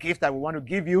have some gifts that we want to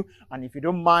give you, and if you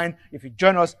don't mind, if you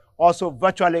join us also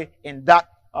virtually in that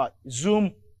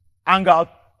Zoom Hangout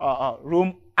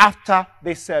room, after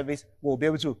this service, we'll be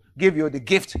able to give you the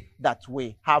gift that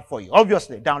we have for you.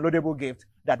 Obviously, downloadable gift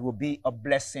that will be a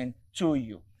blessing to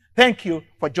you. Thank you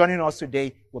for joining us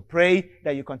today. We pray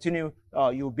that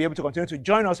you'll be able to continue to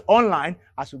join us online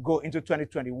as we go into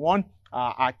 2021.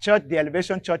 Our church, the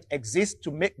Elevation Church, exists to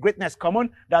make greatness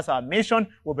common. That's our mission.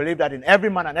 We believe that in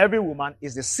every man and every woman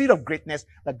is the seed of greatness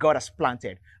that God has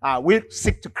planted. We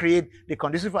seek to create the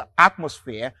conducive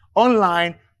atmosphere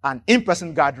online and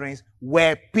in-person gatherings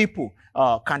where people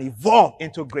can evolve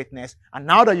into greatness. And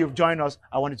now that you've joined us,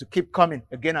 I want you to keep coming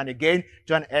again and again.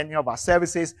 Join any of our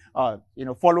services.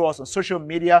 Follow us on social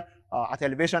media at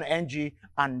Elevation NG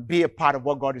and be a part of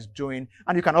what God is doing.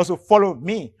 And you can also follow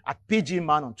me at PG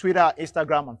Man on Twitter,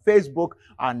 Instagram, and Facebook.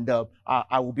 And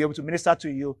I will be able to minister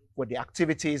to you with the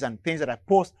activities and things that I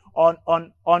post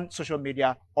on social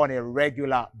media on a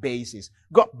regular basis.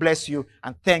 God bless you,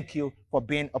 and thank you for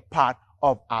being a part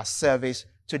of our service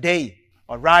today.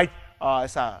 All right.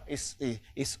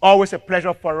 It's always a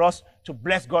pleasure for us to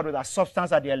bless God with our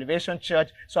substance at the Elevation Church.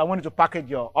 So I wanted to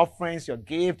package your offerings, your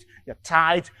gift, your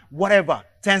tithe, whatever,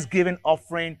 Thanksgiving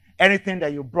offering, anything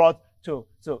that you brought to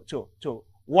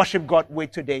worship God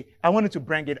with today. I wanted to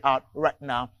bring it out right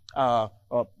now.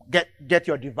 Get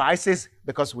your devices,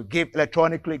 because we give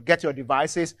electronically. Get your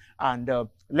devices and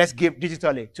let's give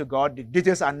digitally to God. The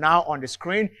details are now on the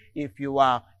screen. If you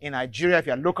are in Nigeria, if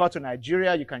you are local to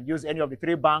Nigeria, you can use any of the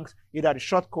 3 banks, either the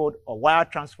short code or wire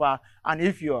transfer. And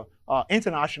if you're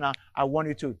international, I want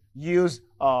you to use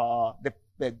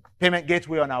the payment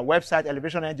gateway on our website,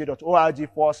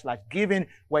 elevationg.org/giving,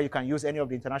 where you can use any of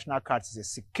the international cards. It's a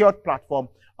secured platform.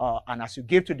 And as you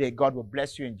give today, God will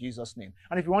bless you in Jesus' name.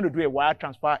 And if you want to do a wire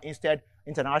transfer instead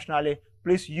internationally,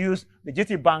 please use the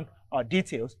GT Bank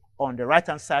details on the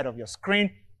right-hand side of your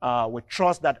screen. We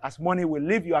trust that as money will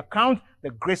leave your account,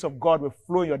 the grace of God will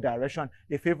flow in your direction.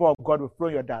 The favor of God will flow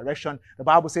in your direction. The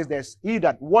Bible says there's he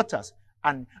that waters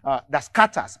and that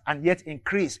scatters and yet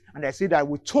increase. And there's he that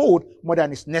withhold more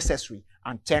than is necessary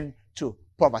and tend to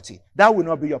poverty. That will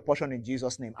not be your portion in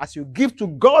Jesus' name. As you give to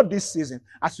God this season,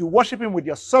 as you worship Him with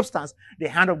your substance, the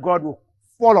hand of God will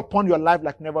fall upon your life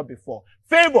like never before.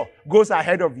 Favor goes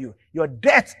ahead of you. Your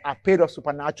debts are paid off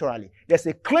supernaturally. There's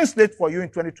a clean slate for you in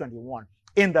 2021.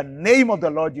 In the name of the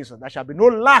Lord Jesus, there shall be no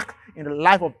lack in the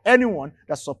life of anyone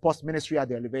that supports ministry at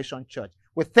the Elevation Church.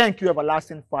 We thank you,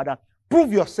 everlasting Father.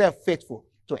 Prove yourself faithful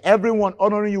to everyone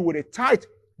honoring you with a tithe,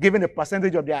 giving a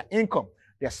percentage of their income.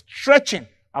 They're stretching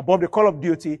above the call of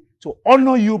duty to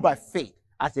honor you by faith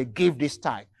as they give this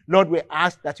tithe. Lord, we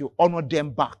ask that you honor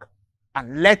them back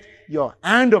and let your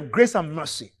hand of grace and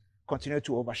mercy continue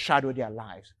to overshadow their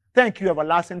lives. Thank you,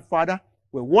 everlasting Father.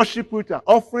 We worship you with our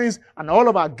offerings and all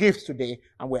of our gifts today,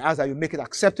 and we ask that you make it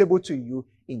acceptable to you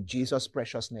in Jesus'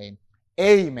 precious name.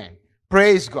 Amen.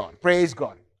 Praise God. Praise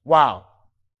God. Wow.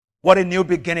 What a new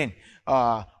beginning.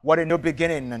 What a new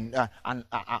beginning. And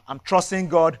I'm trusting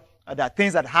God that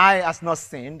things that eye has not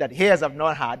seen, that ears have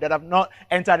not heard, that have not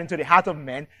entered into the heart of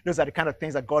men, those are the kind of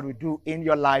things that God will do in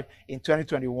your life in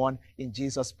 2021 in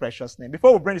Jesus' precious name.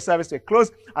 Before we bring the service to a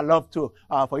close, I'd love to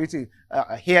for you to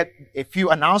hear a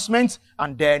few announcements,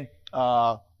 and then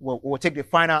we'll take the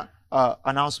final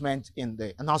announcement in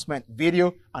the announcement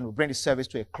video, and we'll bring the service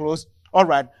to a close. All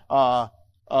right.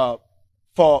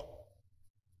 For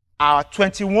our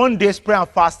 21 days prayer and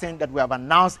fasting that we have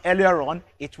announced earlier on,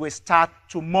 it will start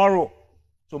tomorrow.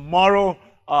 Tomorrow,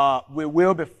 we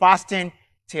will be fasting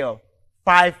till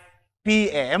 5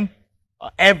 p.m.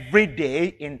 Every day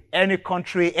in any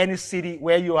country, any city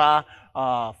where you are,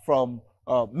 from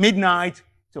midnight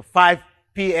to 5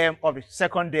 p.m. of the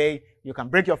second day. You can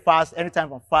break your fast anytime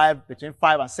from between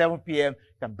 5 and 7 p.m.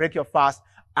 You can break your fast.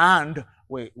 And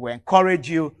we encourage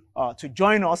you to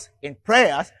join us in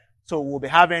prayers. So we'll be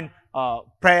having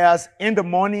prayers in the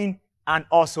morning and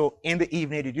also in the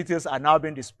evening. The details are now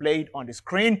being displayed on the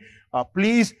screen.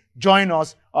 Please join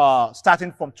us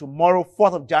starting from tomorrow,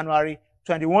 4th of January,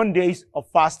 21 days of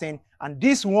fasting. And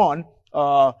this one,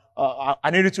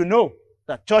 I needed to know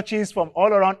that churches from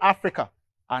all around Africa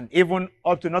and even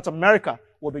up to North America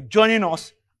will be joining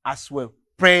us as we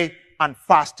pray and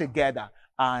fast together.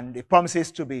 And it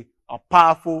promises to be a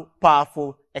powerful,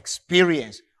 powerful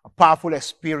experience. A powerful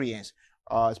experience.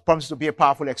 It promises to be a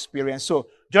powerful experience. So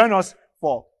join us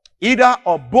for either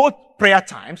or both prayer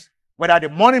times, whether the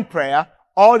morning prayer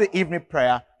or the evening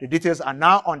prayer. The details are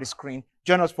now on the screen.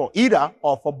 Join us for either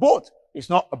or for both. It's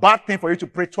not a bad thing for you to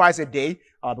pray twice a day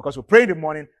because we pray in the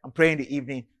morning and pray in the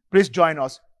evening. Please join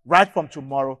us right from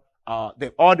tomorrow. All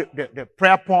the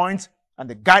prayer points and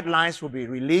the guidelines will be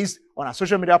released on our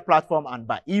social media platform and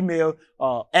by email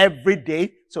every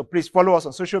day. So please follow us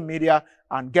on social media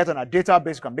and get on our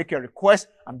database. You can make your request.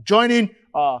 I'm joining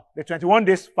the 21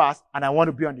 days fast and I want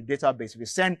to be on the database. If you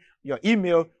send your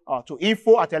email to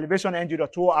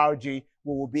info@elevationg.org, we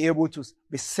will be able to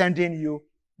be sending you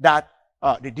that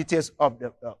the details of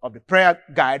the prayer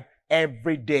guide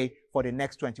every day for the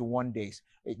next 21 days.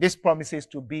 This promises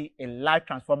to be a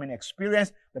life-transforming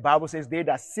experience. The Bible says, they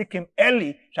that seek him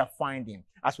early shall find him.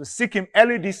 As we seek him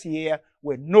early this year,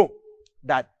 we know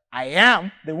that I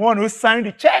am the one who signed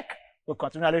the check will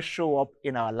continually show up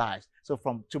in our lives. So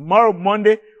from tomorrow,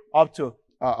 Monday, up to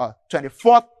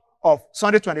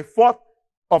Sunday 24th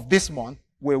of this month,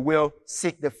 we will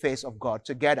seek the face of God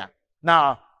together.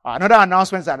 Now, another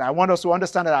announcement that I want us to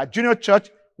understand that our junior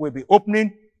church will be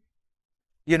opening,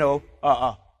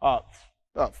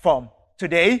 from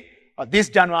today, this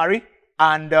January,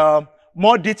 and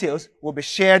more details will be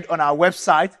shared on our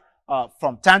website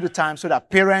from time to time so that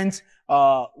parents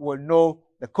will know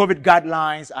the COVID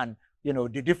guidelines and,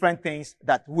 the different things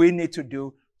that we need to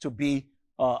do to be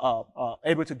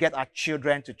able to get our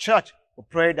children to church. We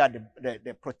pray that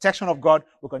the protection of God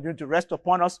will continue to rest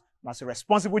upon us. As a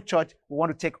responsible church, we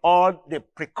want to take all the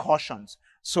precautions.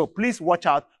 So please watch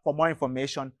out for more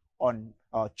information on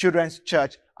children's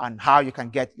church and how you can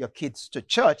get your kids to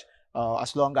church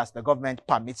as long as the government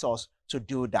permits us to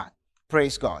do that.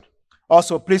 Praise God.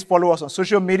 Also, please follow us on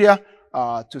social media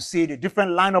to see the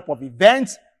different lineup of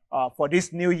events for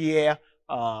this new year.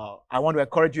 I want to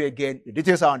encourage you again. The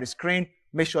details are on the screen.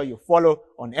 Make sure you follow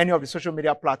on any of the social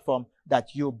media platforms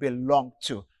that you belong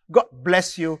to. God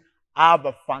bless you. Have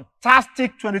a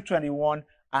fantastic 2021,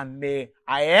 and may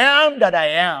I am that I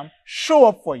am show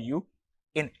up for you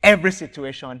in every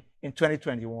situation in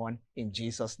 2021 in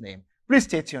Jesus' name. Please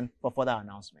stay tuned for further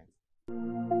announcements.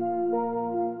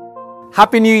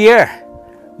 Happy New Year!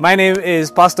 My name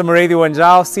is Pastor Mureithi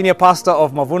Wanjau, Senior Pastor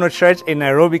of Mavuno Church in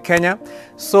Nairobi, Kenya.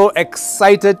 So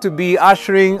excited to be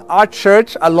ushering our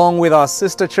church along with our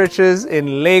sister churches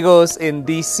in Lagos, in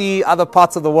DC, other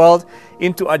parts of the world,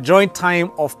 into a joint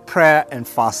time of prayer and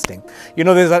fasting.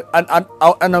 There's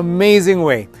an amazing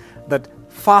way that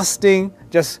fasting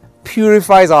just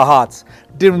purifies our hearts,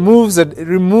 removes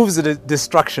the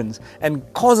distractions, and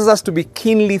causes us to be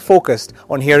keenly focused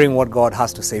on hearing what God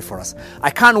has to say for us. I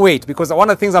can't wait, because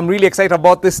one of the things I'm really excited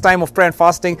about this time of prayer and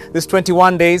fasting, this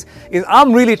 21 days, is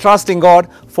I'm really trusting God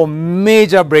for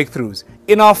major breakthroughs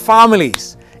in our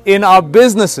families, in our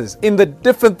businesses, in the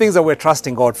different things that we're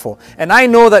trusting God for. And I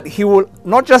know that He will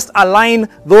not just align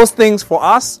those things for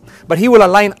us, but He will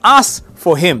align us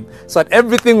for Him, so that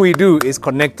everything we do is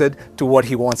connected to what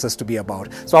He wants us to be about.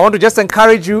 So I want to just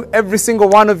encourage you, every single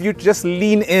one of you, to just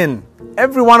lean in.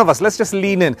 Every one of us, let's just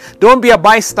lean in. Don't be a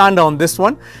bystander on this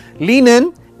one. Lean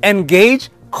in,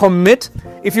 engage, commit.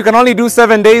 If you can only do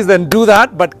 7 days, then do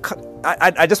that, but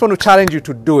I just want to challenge you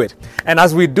to do it. And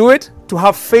as we do it, to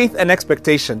have faith and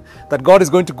expectation that God is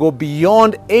going to go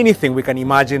beyond anything we can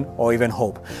imagine or even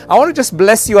hope. I want to just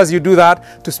bless you as you do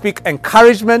that, to speak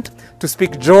encouragement, to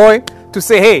speak joy, to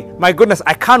say, hey, my goodness,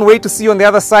 I can't wait to see you on the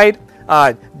other side.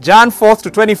 Jan 4th to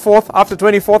 24th, after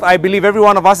 24th, I believe every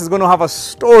one of us is going to have a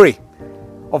story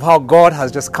of how God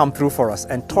has just come through for us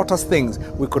and taught us things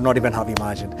we could not even have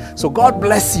imagined. So God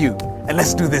bless you, and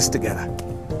let's do this together.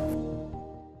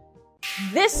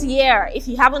 This year, if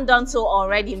you haven't done so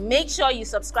already, make sure you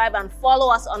subscribe and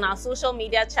follow us on our social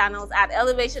media channels at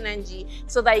Elevation NG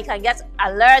so that you can get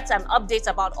alerts and updates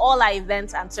about all our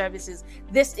events and services.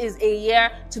 This is a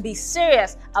year to be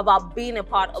serious about being a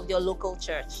part of your local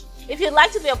church. If you'd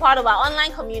like to be a part of our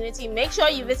online community, make sure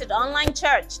you visit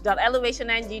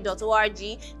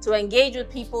onlinechurch.elevationg.org to engage with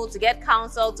people, to get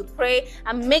counsel, to pray,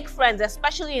 and make friends,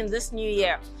 especially in this new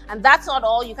year. And that's not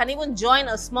all. You can even join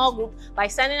a small group by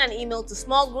sending an email to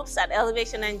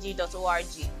smallgroups@elevationg.org.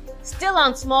 Still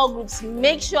on small groups,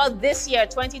 make sure this year,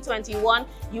 2021,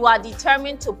 you are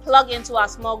determined to plug into our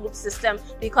small group system,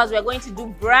 because we're going to do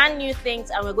brand new things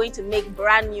and we're going to make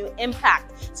brand new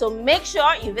impact. So make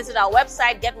sure you visit our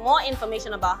website, get more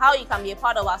information about how you can be a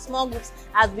part of our small groups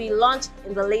as we launch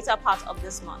in the later part of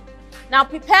this month. Now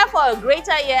prepare for a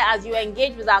greater year as you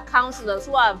engage with our counselors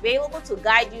who are available to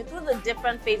guide you through the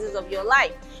different phases of your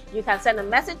life. You can send a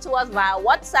message to us via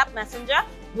WhatsApp Messenger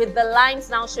with the lines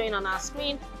now showing on our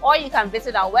screen, or you can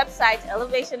visit our website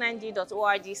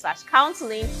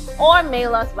elevationg.org/counseling, or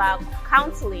mail us via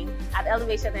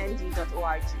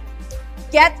counseling@elevationg.org.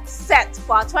 Get set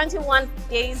for our 21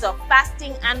 days of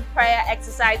fasting and prayer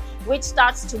exercise, which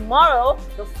starts tomorrow,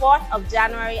 the 4th of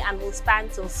January, and will span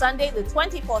till Sunday, the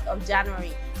 24th of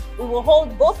January. We will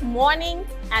hold both morning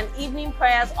and evening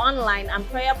prayers online, and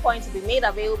prayer points will be made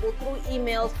available through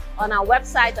emails on our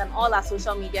website and all our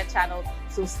social media channels,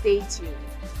 so stay tuned.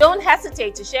 Don't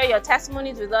hesitate to share your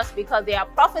testimonies with us, because they are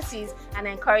prophecies and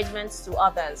encouragements to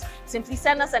others. Simply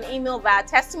send us an email via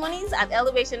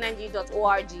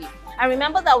testimonies@elevationg.org. And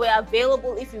remember that we are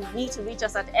available if you need to reach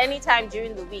us at any time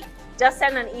during the week. Just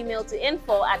send an email to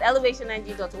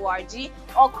info@elevationg.org,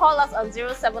 or call us on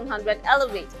 0700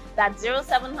 Elevate. That's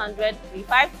 0700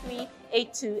 353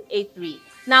 8283.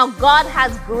 Now, God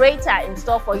has greater in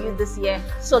store for you this year,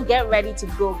 so get ready to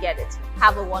go get it.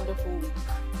 Have a wonderful week.